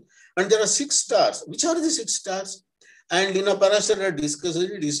actually. And there are 6 stars. Which are the 6 stars? And Parasara discusses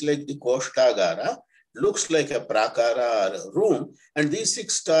it is like the Koshtagara, looks like a prakara or a room. And these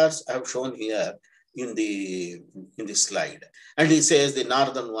 6 stars I have shown here. in the slide. And he says the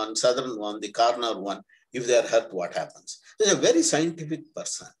northern one, southern one, the corner one, if they are hurt, what happens? He's a very scientific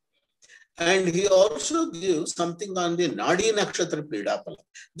person. And he also gives something on the Nadi Nakshatra Pidapala.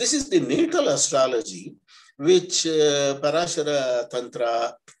 This is the natal astrology, which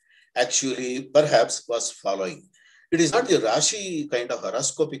Parasaratantra actually perhaps was following. It is not the Rashi kind of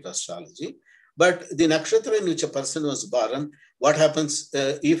horoscopic astrology, but the nakshatra in which a person was born, what happens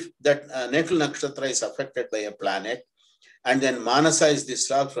if that natal nakshatra is affected by a planet, and then Manasa is the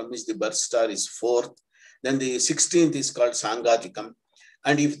star from which the birth star is 4th, then the 16th is called Sangatikam.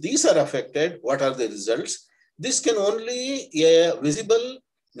 And if these are affected, what are the results? This can only a visible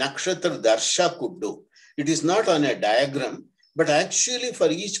nakshatra darsha could do. It is not on a diagram, but actually for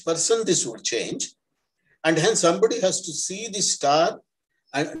each person this would change. And hence somebody has to see the star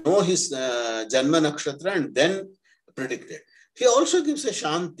and know his Janma Nakshatra and then predict it. He also gives a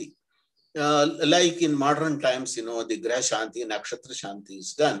Shanti. Like in modern times, the Graha Shanti, Nakshatra Shanti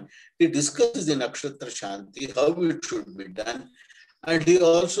is done. He discusses the Nakshatra Shanti, how it should be done. And he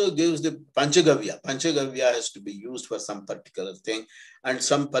also gives the Panchagavya. Panchagavya has to be used for some particular thing, and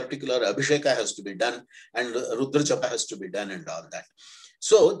some particular Abhisheka has to be done, and Rudra Japa has to be done, and all that.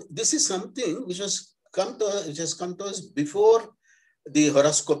 So this is something which has come to us before the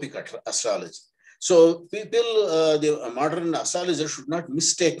horoscopic astrology. So people, the modern astrologers should not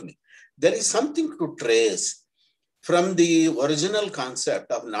mistake me. There is something to trace from the original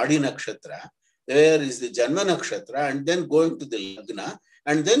concept of Nadi Nakshatra. There is the Janma Nakshatra, and then going to the Lagna,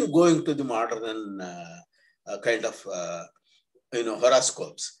 and then going to the modern kind of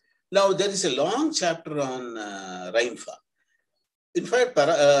horoscopes. Now there is a long chapter on rainfall. In fact,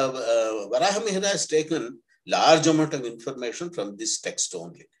 Varahamihira has taken large amount of information from this text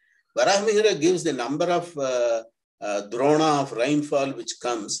only. Varahamihira gives the number of drona of rainfall which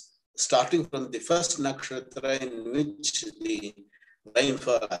comes starting from the first nakshatra in which the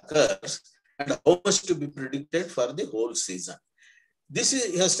rainfall occurs, and how much to be predicted for the whole season. This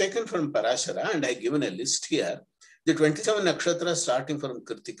he has taken from Parasara, and I have given a list here. The 27 nakshatras starting from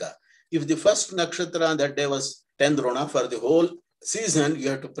Kritika. If the first nakshatra on that day was 10 drona, for the whole season, you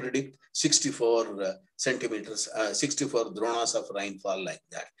have to predict 64 centimeters, 64 dronas of rainfall like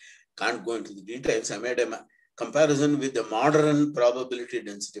that. Can't go into the details. I made a comparison with the modern probability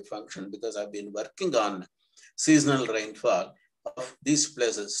density function because I've been working on seasonal rainfall of these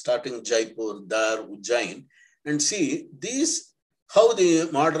places, starting Jaipur, Dar, Ujjain, and see these, how the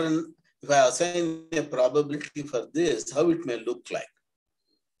modern, if I assign a probability for this, how it may look like.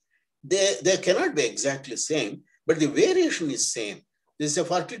 They cannot be exactly same, but the variation is same. There is a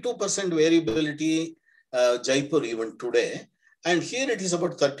 42% variability Jaipur even today, and here it is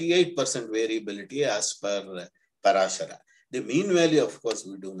about 38% variability as per Parasara. The mean value, of course,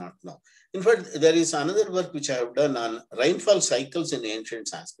 we do not know. In fact, there is another work which I have done on rainfall cycles in ancient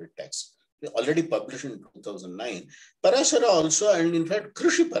Sanskrit text, already published in 2009. Parasara also, and in fact,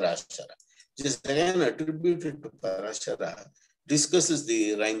 Krishi Parasara, which is again attributed to Parasara, discusses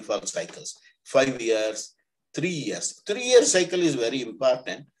the rainfall cycles, 5 years, 3 years. 3-year cycle is very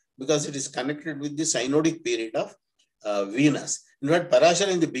important because it is connected with the synodic period of Venus. In fact,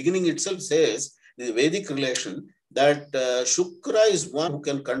 Parasara in the beginning itself says the Vedic relation that Shukra is one who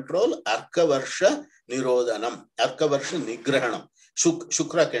can control Arkavarsha Nirodhanam, Arkavarsha Nigrahanam.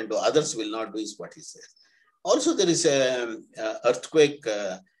 Shukra can do, others will not do, is what he says. Also, there is earthquake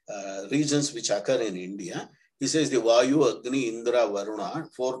regions which occur in India. He says the Vayu, Agni, Indra, Varuna,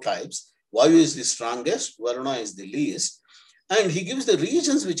 4 types. Vayu is the strongest, Varuna is the least. And he gives the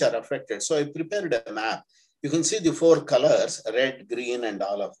regions which are affected. So I prepared a map. You can see the 4 colors, red, green, and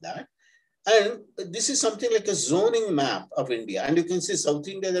all of that. And this is something like a zoning map of India. And you can see South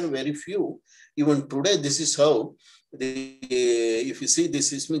India, there are very few. Even today, this is how, if you see the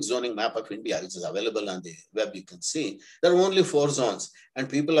seismic zoning map of India, which is available on the web, you can see there are only 4 zones. And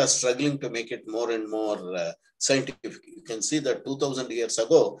people are struggling to make it more and more scientific. You can see that 2000 years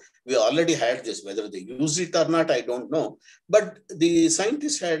ago, we already had this. Whether they use it or not, I don't know. But the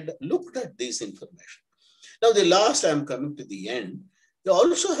scientists had looked at this information. Now, the last, I'm coming to the end. They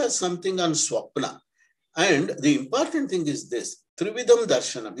also has something on Swapna. And the important thing is this, Trividam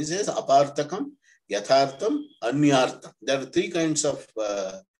Darshanam. He says Apartakam, Yathartham, Anyartham. There are 3 kinds of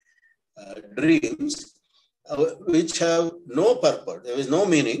dreams which have no purport. There is no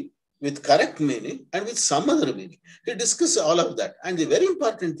meaning, with correct meaning, and with some other meaning. He discusses all of that. And the very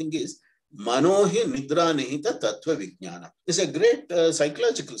important thing is Manohi Nidra Nihita Tattva Vijnana. It's a great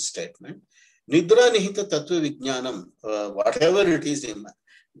psychological statement. Nidra Nihita Tattva Vijnanam, whatever it is in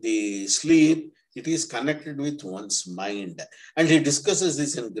the sleep, It is connected with one's mind. And he discusses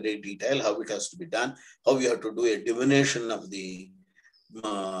this in great detail, how it has to be done, how you have to do a divination of the,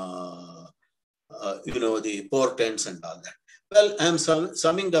 the portents and all that. Well, I'm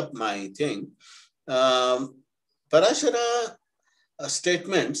summing up my thing. Parashara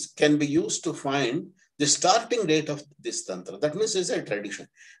statements can be used to find the starting date of this tantra. That means it's a tradition.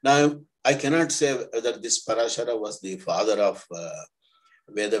 Now, I cannot say whether this Parashara was the father of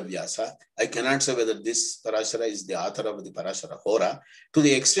Vedavyas. I cannot say whether this Parashara is the author of the Parashara Hora. To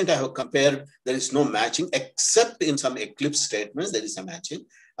the extent I have compared, there is no matching, except in some eclipse statements, there is a matching.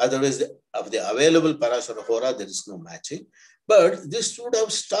 Otherwise, of the available Parashara Hora, there is no matching. But this would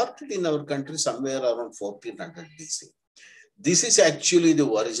have started in our country somewhere around 1400 BC. This is actually the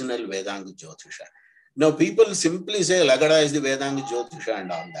original Vedanga Jyotisha. Now, people simply say Lagada is the Vedanga Jyotisha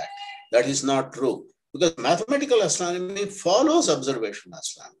and all that. That is not true. Because mathematical astronomy follows observational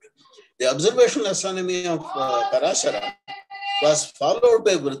astronomy. The observational astronomy of Parashara was followed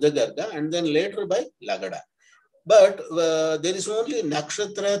by Vridagarga and then later by Lagada. But there is only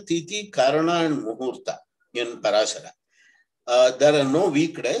Nakshatra, Tithi, Karana and Muhurta in Parashara. There are no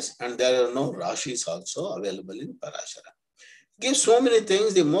weekdays and there are no Rashis also available in Parashara. Gives so many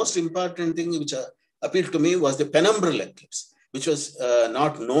things. The most important thing which appealed to me was the penumbral eclipse, which was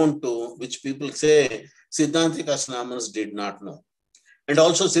not known to, which people say Siddhantic astronomers did not know. And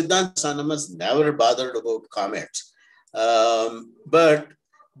also Siddhanta astronomers never bothered about comets. But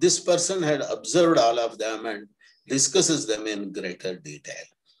this person had observed all of them and discusses them in greater detail.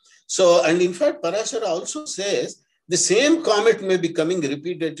 So, and in fact, Parashara also says the same comet may be coming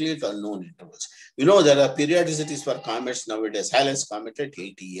repeatedly at unknown intervals. You know, there are periodicities for comets nowadays. Halley's comet at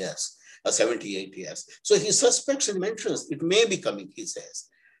 80 years. 78 years. So he suspects and mentions it may be coming, he says.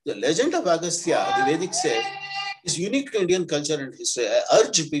 The legend of Agastya, the Vedic says, is unique to Indian culture and history. I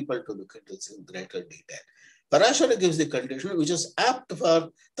urge people to look at this in greater detail. Parashara gives the condition which is apt for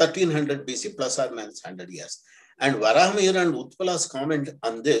 1300 BC plus or minus 100 years. And Varahamihira and Utpala's comment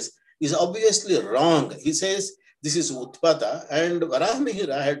on this is obviously wrong. He says this is Utpata, and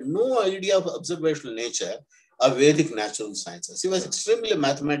Varahamihira had no idea of observational nature of Vedic natural sciences. He was extremely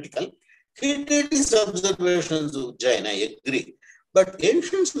mathematical. He did his observations of Jain, I agree. But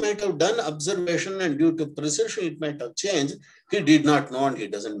ancients might have done observation and due to precision, it might have changed. He did not know and he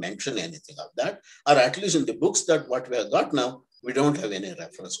doesn't mention anything of that. Or at least in the books that what we have got now, we don't have any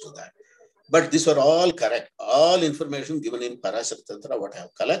reference to that. But these are all correct. All information given in Parasaratantra, what I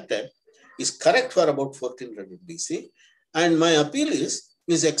have collected, is correct for about 1400 BC. And my appeal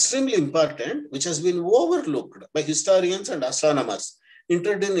is extremely important, which has been overlooked by historians and astronomers,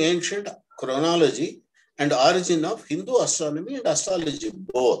 entered in ancient chronology and origin of Hindu astronomy and astrology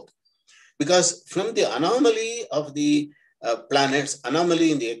both. Because from the anomaly of the planets,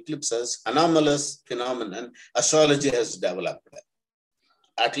 anomaly in the eclipses, anomalous phenomenon, astrology has developed,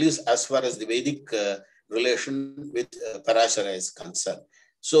 at least as far as the Vedic relation with Parashara is concerned.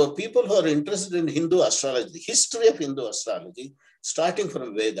 So people who are interested in Hindu astrology, the history of Hindu astrology, starting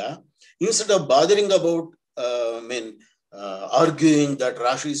from Veda, instead of bothering about, arguing that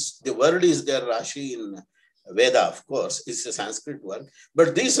Rashis, the word is there, Rashi in Veda, of course, is a Sanskrit word,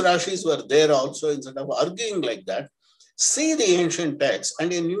 but these Rashis were there also. Instead of arguing like that, see the ancient texts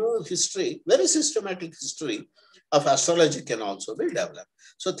and a new history, very systematic history of astrology can also be developed.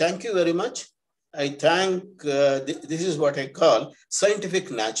 So thank you very much. I thank, this is what I call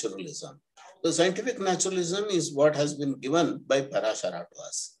scientific naturalism. So scientific naturalism is what has been given by Parashara to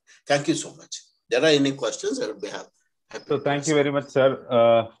us. Thank you so much. If there are any questions, I would be happy. So thank you very much,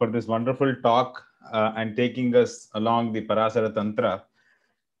 sir, for this wonderful talk and taking us along the Parasaratantra.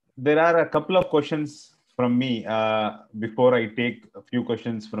 There are a couple of questions from me before I take a few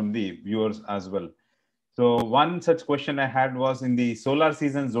questions from the viewers as well. So one such question I had was in the solar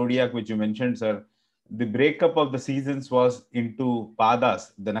season zodiac, which you mentioned, sir, the breakup of the seasons was into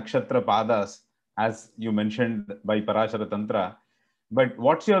padas, the nakshatra padas, as you mentioned by Parasaratantra. But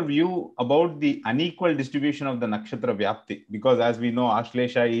what's your view about the unequal distribution of the nakshatra vyapti? Because as we know,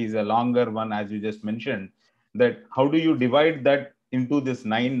 Ashlesha is a longer one, as you just mentioned, that how do you divide that into this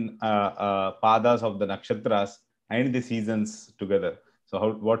 9 padas of the nakshatras and the seasons together?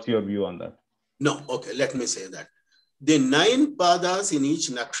 So what's your view on that? No, okay, let me say that. The 9 padas in each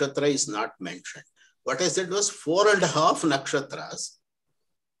nakshatra is not mentioned. What I said was 4.5 nakshatras,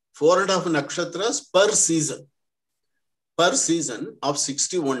 4.5 nakshatras per season. Per season of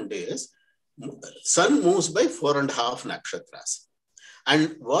 61 days, sun moves by 4.5 nakshatras.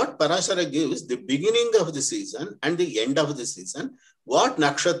 And what Parashara gives, the beginning of the season and the end of the season, what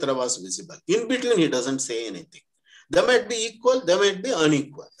nakshatra was visible. In between, he doesn't say anything. They might be equal, they might be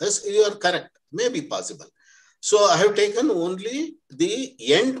unequal. Yes, you are correct, may be possible. So I have taken only the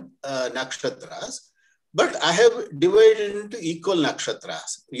end nakshatras, but I have divided into equal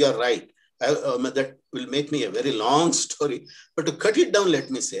nakshatras. You are right. That will make me a very long story. But to cut it down,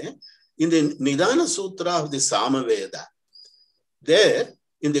 let me say, in the Nidana Sutra of the Samaveda, there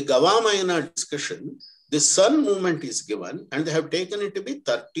in the Gavamayana discussion, the sun movement is given and they have taken it to be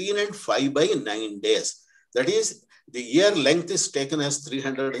 13 and 5 by 9 days. That is, the year length is taken as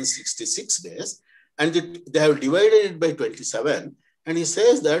 366 days and they have divided it by 27. And he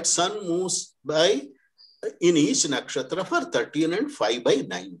says that sun moves by in each nakshatra for 13 and 5 by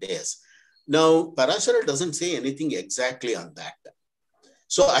 9 days. Now, Parasara doesn't say anything exactly on that.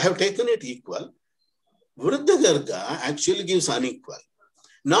 So I have taken it equal. Vriddha Garga actually gives unequal,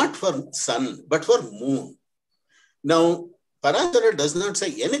 not for sun, but for moon. Now, Parasara does not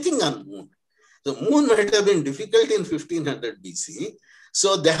say anything on moon. The moon might have been difficult in 1500 BC.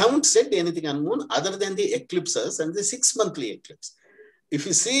 So they haven't said anything on moon other than the eclipses and the 6-monthly eclipse. If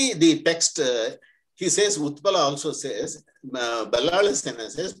you see the text, he says, Utpala also says, Ballalasena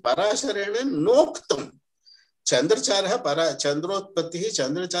says, Parasarana noktam. Chandrachara para Chandrotpatihi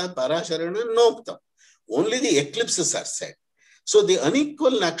Chandrachara Parasarana noktam. Only the eclipses are said. So the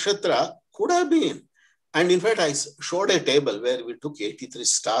unequal nakshatra could have been. And in fact, I showed a table where we took 83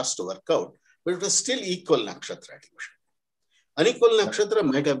 stars to work out, but it was still equal nakshatra division. Unequal nakshatra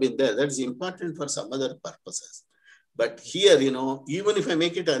might have been there. That is important for some other purposes. But here, even if I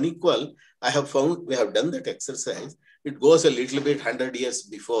make it unequal, I have found, we have done that exercise. It goes a little bit 100 years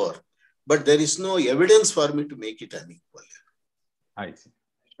before, but there is no evidence for me to make it unequal. I see.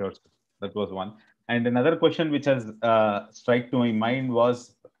 Sure. That was one. And another question which has struck to my mind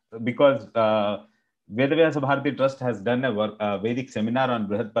was because Vedavyas Bharati Trust has done a Vedic seminar on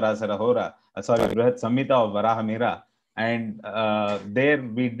Brihat Parasara Hora, Brihat Samhita of Varahamira. And there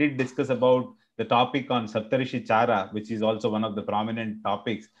we did discuss about the topic on Saptarishi Chara, which is also one of the prominent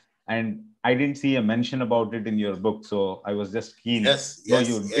topics. And I didn't see a mention about it in your book. So I was just keen. Yes,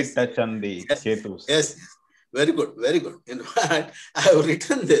 you did touch on the Ketus. Yes, very good, very good. In fact, I have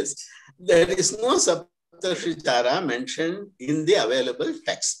written this. There is no Saptarishi Chara mentioned in the available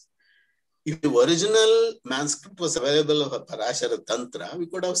text. If the original manuscript was available of a Parasaratantra, we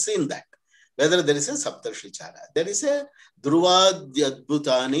could have seen that. Whether there is a Saptarishi Chara. There is a Dhruva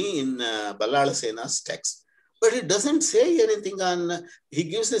Adbhutani in Ballalasena's text. But it doesn't say anything on, he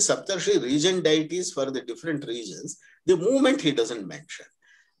gives the Saptarishi region deities for the different regions. The movement he doesn't mention.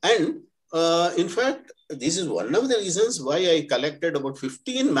 And in fact, this is one of the reasons why I collected about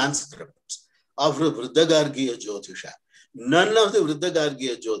 15 manuscripts of Vriddhagargiya Jyotisha. None of the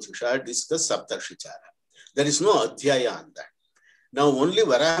Vriddhagargiya Jyotisha discuss Saptarishi Chara. There is no adhyaya on that. Now, only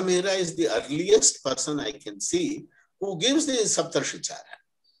Varahamihira is the earliest person I can see who gives the Saptarishi Chara.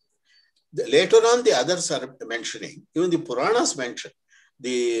 Later on, the others are mentioning, even the Puranas mention,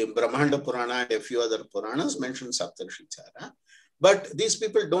 the Brahmanda Purana and a few other Puranas mention Saptarishi Chara, but these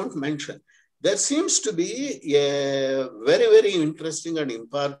people don't mention. There seems to be a very, very interesting and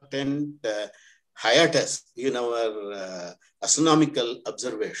important hiatus in our astronomical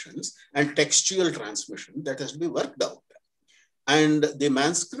observations and textual transmission that has to be worked out. And the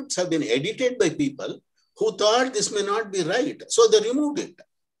manuscripts have been edited by people who thought this may not be right. So they removed it.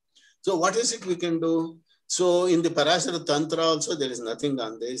 So what is it we can do? So in the Parasaratantra also, there is nothing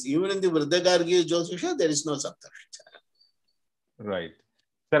on this. Even in the Vriddhagargiya Jyotisha, there is no Saptarishi Chara. Right.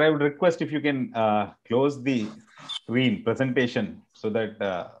 Sir, I would request if you can close the screen presentation so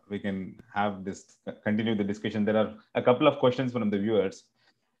that we can have this, continue the discussion. There are a couple of questions from the viewers.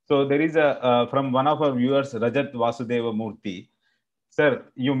 So there is from one of our viewers, Rajat Vasudeva Murthy. Sir,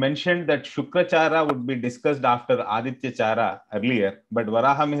 you mentioned that Shukrachara would be discussed after Aditya Chara earlier, but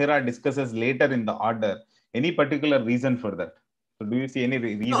Varahamihira discusses later in the order. Any particular reason for that? So do you see any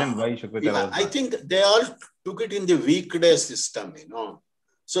reason why Shukrachara was I think they all took it in the weekday system,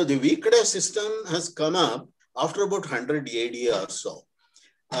 So the weekday system has come up after about 100 AD or so.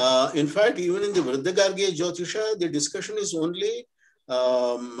 In fact, even in the Vriddhagargiya Jyotisha, the discussion is only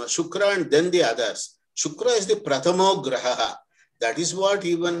Shukra and then the others. Shukra is the Prathamo Graha. That is what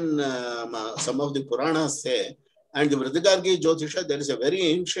even some of the Puranas say. And the Vriddhagargiya Jyotisha, there is a very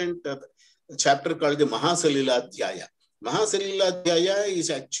ancient chapter called the Mahasaliladhyaya. Mahasaliladhyaya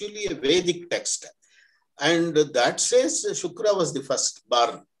is actually a Vedic text. And that says Shukra was the first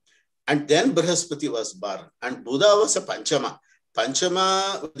born. And then Brihaspati was born. And Buddha was a Panchama.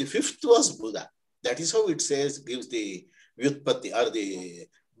 Panchama, the fifth was Buddha. That is how it says, gives the Vyutpati or the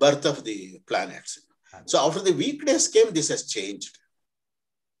birth of the planets. So after the weekdays came, this has changed.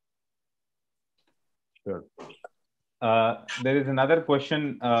 Sure. There is another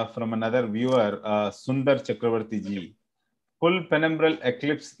question from another viewer, Sundar Chakravarti ji. Full penumbral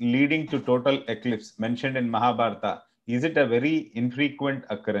eclipse leading to total eclipse mentioned in Mahabharata, is it a very infrequent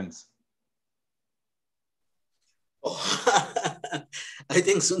occurrence? Oh, I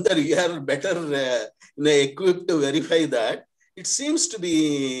think Sundar, you are better equipped to verify that. It seems to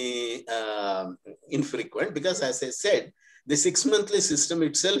be infrequent because, as I said, the 6-monthly system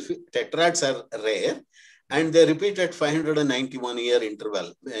itself, tetrads are rare, and they repeat at 591-year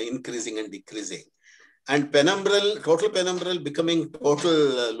interval, increasing and decreasing. And total penumbral becoming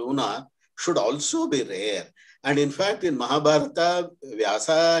total lunar should also be rare. And in fact, in Mahabharata,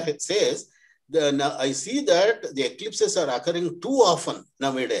 Vyasa says, now I see that the eclipses are occurring too often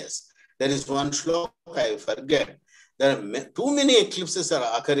nowadays. There is one shloka, I forget. There are too many eclipses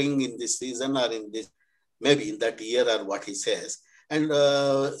are occurring in this season or in this, maybe in that year or what he says. And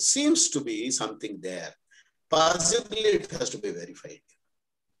seems to be something there. Possibly it has to be verified.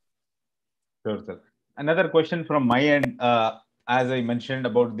 Sure, sir. Another question from my end, as I mentioned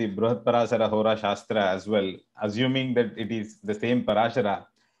about the Brihat Parasara Hora Shastra as well, assuming that it is the same Parashara.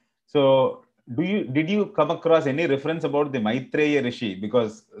 So, did you come across any reference about the Maitreya Rishi?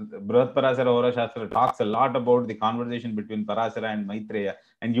 Because Brihat Parasara Hora Shastra talks a lot about the conversation between Parasara and Maitreya,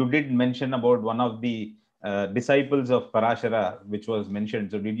 and you did mention about one of the disciples of Parashara, which was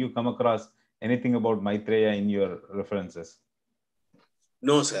mentioned. So, did you come across anything about Maitreya in your references?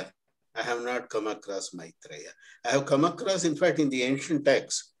 No, sir. I have not come across Maitreya. I have come across, in fact, in the ancient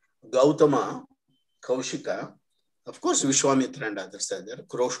texts, Gautama, Kaushika, of course, Vishwamitra and others are there.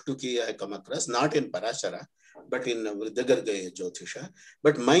 Kroshtuki I come across, not in Parashara, but in Vridagargaya Jyotisha.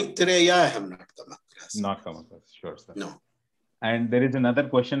 But Maitreya I have not come across. Not come across, sure, sir. No. And there is another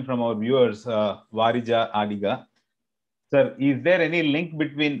question from our viewers, Varija Adiga. Sir, is there any link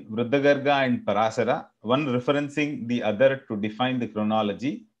between Vridagarga and Parasara, one referencing the other to define the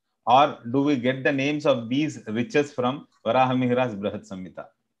chronology? Or do we get the names of these riches from Varahamihira's Brihat Samhita?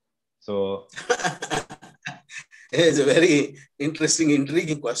 So, it's a very interesting,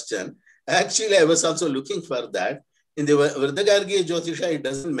 intriguing question. Actually, I was also looking for that. In the Vridagargya Jyotisha, it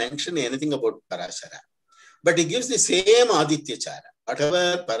doesn't mention anything about Parashara. But it gives the same Aditya Chara.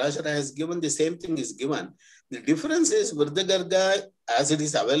 Whatever Parashara has given, the same thing is given. The difference is Vridagarga, as it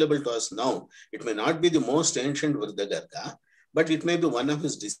is available to us now, it may not be the most ancient Vridagarga, but it may be one of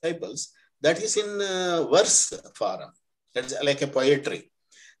his disciples that is in verse form. That's like a poetry.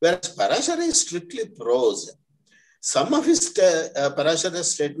 Whereas Parashara is strictly prose. Some of his Parashara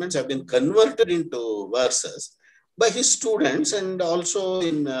statements have been converted into verses by his students, and also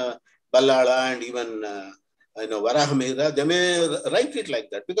in Ballala and even Varahamihira, they may write it like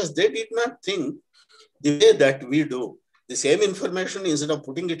that because they did not think the way that we do. The same information, instead of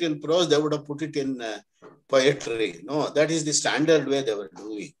putting it in prose, they would have put it in poetry. No, that is the standard way they were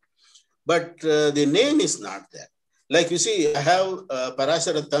doing. But the name is not there. Like you see, I have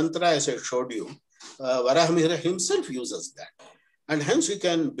Parasaratantra, as I showed you. Varahamihira himself uses that. And hence we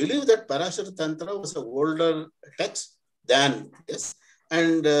can believe that Parasaratantra was an older text than this.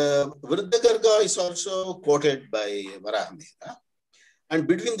 And Vridagarga is also quoted by Varahamihira. And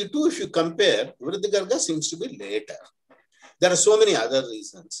between the two, if you compare, Vridagarga seems to be later. There are so many other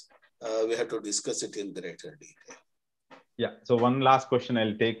reasons. We have to discuss it in greater detail. Yeah. So one last question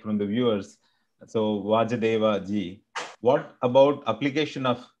I'll take from the viewers. So Vajadeva ji, what about application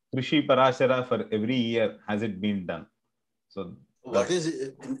of Krishi Parashara for every year? Has it been done? So what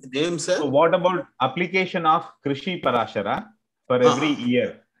is name, sir? So what about application of Krishi Parashara for every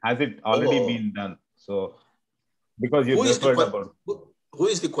year? Has it already been done? So because you referred about who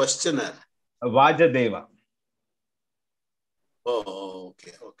is the questioner? Vajadeva. Oh,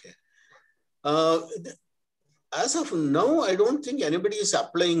 okay. As of now, I don't think anybody is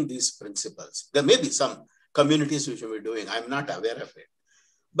applying these principles. There may be some communities which will be doing. I'm not aware of it.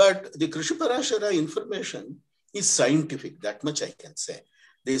 But the Krishi Parashara information is scientific. That much I can say.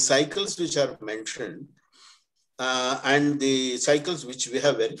 The cycles which are mentioned and the cycles which we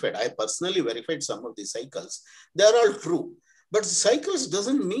have verified, I personally verified some of the cycles. They are all true. But cycles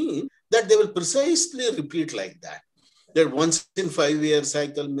doesn't mean that they will precisely repeat like that. That once in 5 year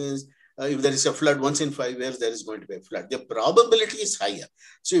cycle means if there is a flood, once in 5 years, there is going to be a flood. The probability is higher.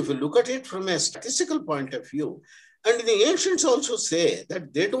 So if you look at it from a statistical point of view, and the ancients also say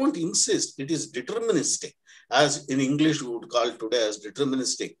that they don't insist, it is deterministic. As in English, we would call today as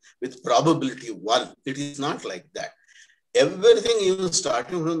deterministic with probability 1. It is not like that. Everything, even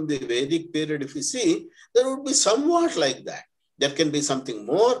starting from the Vedic period, if you see, there would be somewhat like that. There can be something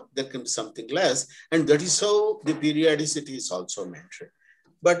more, there can be something less, and that is how the periodicity is also mentioned.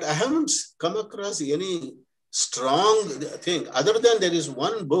 But I haven't come across any strong thing. Other than there is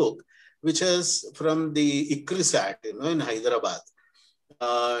one book which is from the ICRISAT, in Hyderabad,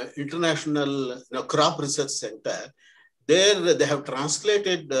 International Crop Research Center. There they have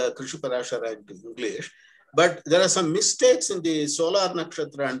translated Krishi Parashara into English, but there are some mistakes in the solar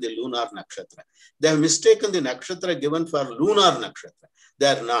nakshatra and the lunar nakshatra. They have mistaken the nakshatra given for lunar nakshatra. They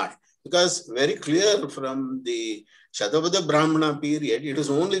are not, because very clear from the Shatabada Brahmana period, it is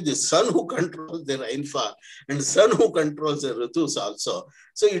only the sun who controls the rainfall and sun who controls the ritus also.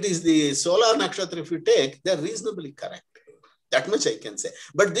 So it is the solar nakshatra, if you take, they are reasonably correct. That much I can say.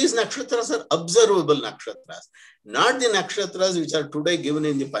 But these nakshatras are observable nakshatras, not the nakshatras which are today given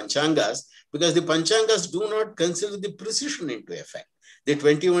in the Panchangas, because the Panchangas do not consider the precision into effect. The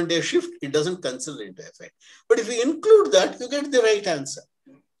 21-day shift, it doesn't consider into effect. But if you include that, you get the right answer.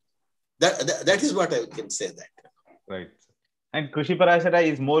 That is what I can say that. Right. And Krishi Parashara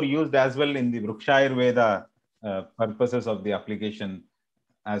is more used as well in the Vrukshayurveda purposes of the application,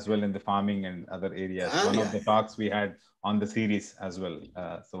 as well in the farming and other areas. One of the talks we had on the series as well.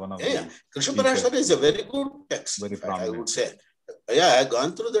 So one of Krishi Parashara is a very good text, very fact, I would say. Yeah, I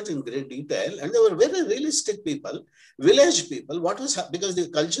gone through that in great detail, and they were very realistic people, village people. What was because the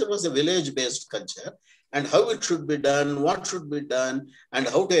culture was a village-based culture, and how it should be done, what should be done, and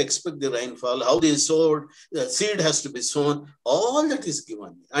how to expect the rainfall, how they sowed, the seed has to be sown. All that is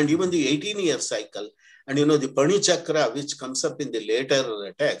given, and even the 18-year cycle, and the Pani Chakra, which comes up in the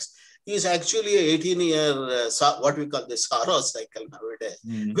later text, is actually a 18-year, what we call the Saros cycle nowadays,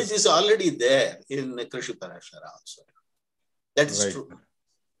 which is already there in Krishi Parashara also. That is true.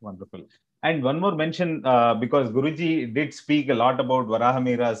 Wonderful. And one more mention, because Guruji did speak a lot about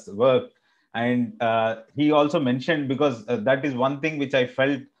Varahamihira's work, and he also mentioned, because that is one thing which I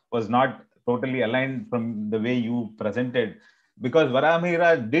felt was not totally aligned from the way you presented, because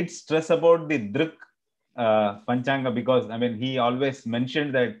Varahamihira did stress about the Drik Panchanga, because he always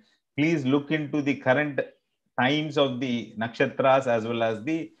mentioned that please look into the current times of the nakshatras as well as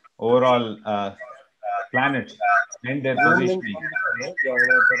the overall planets and their positioning.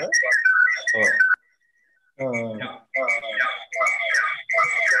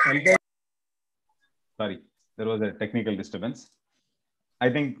 Sorry, there was a technical disturbance. I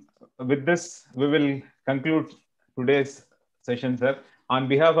think with this, we will conclude today's session, sir. On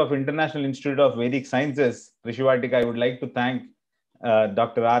behalf of International Institute of Vedic Sciences, Rishivatika, I would like to thank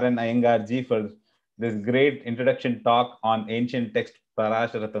Dr. N Iyengar ji for this great introduction talk on ancient text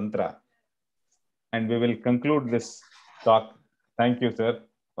Parasaratantra. And we will conclude this talk. Thank you, sir,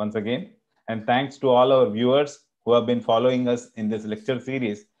 once again. And thanks to all our viewers who have been following us in this lecture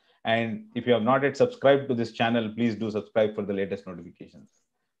series. And if you have not yet subscribed to this channel, please do subscribe for the latest notifications.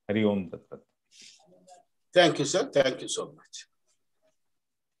 Hari Om Tat Sat. Thank you, sir. Thank you so much.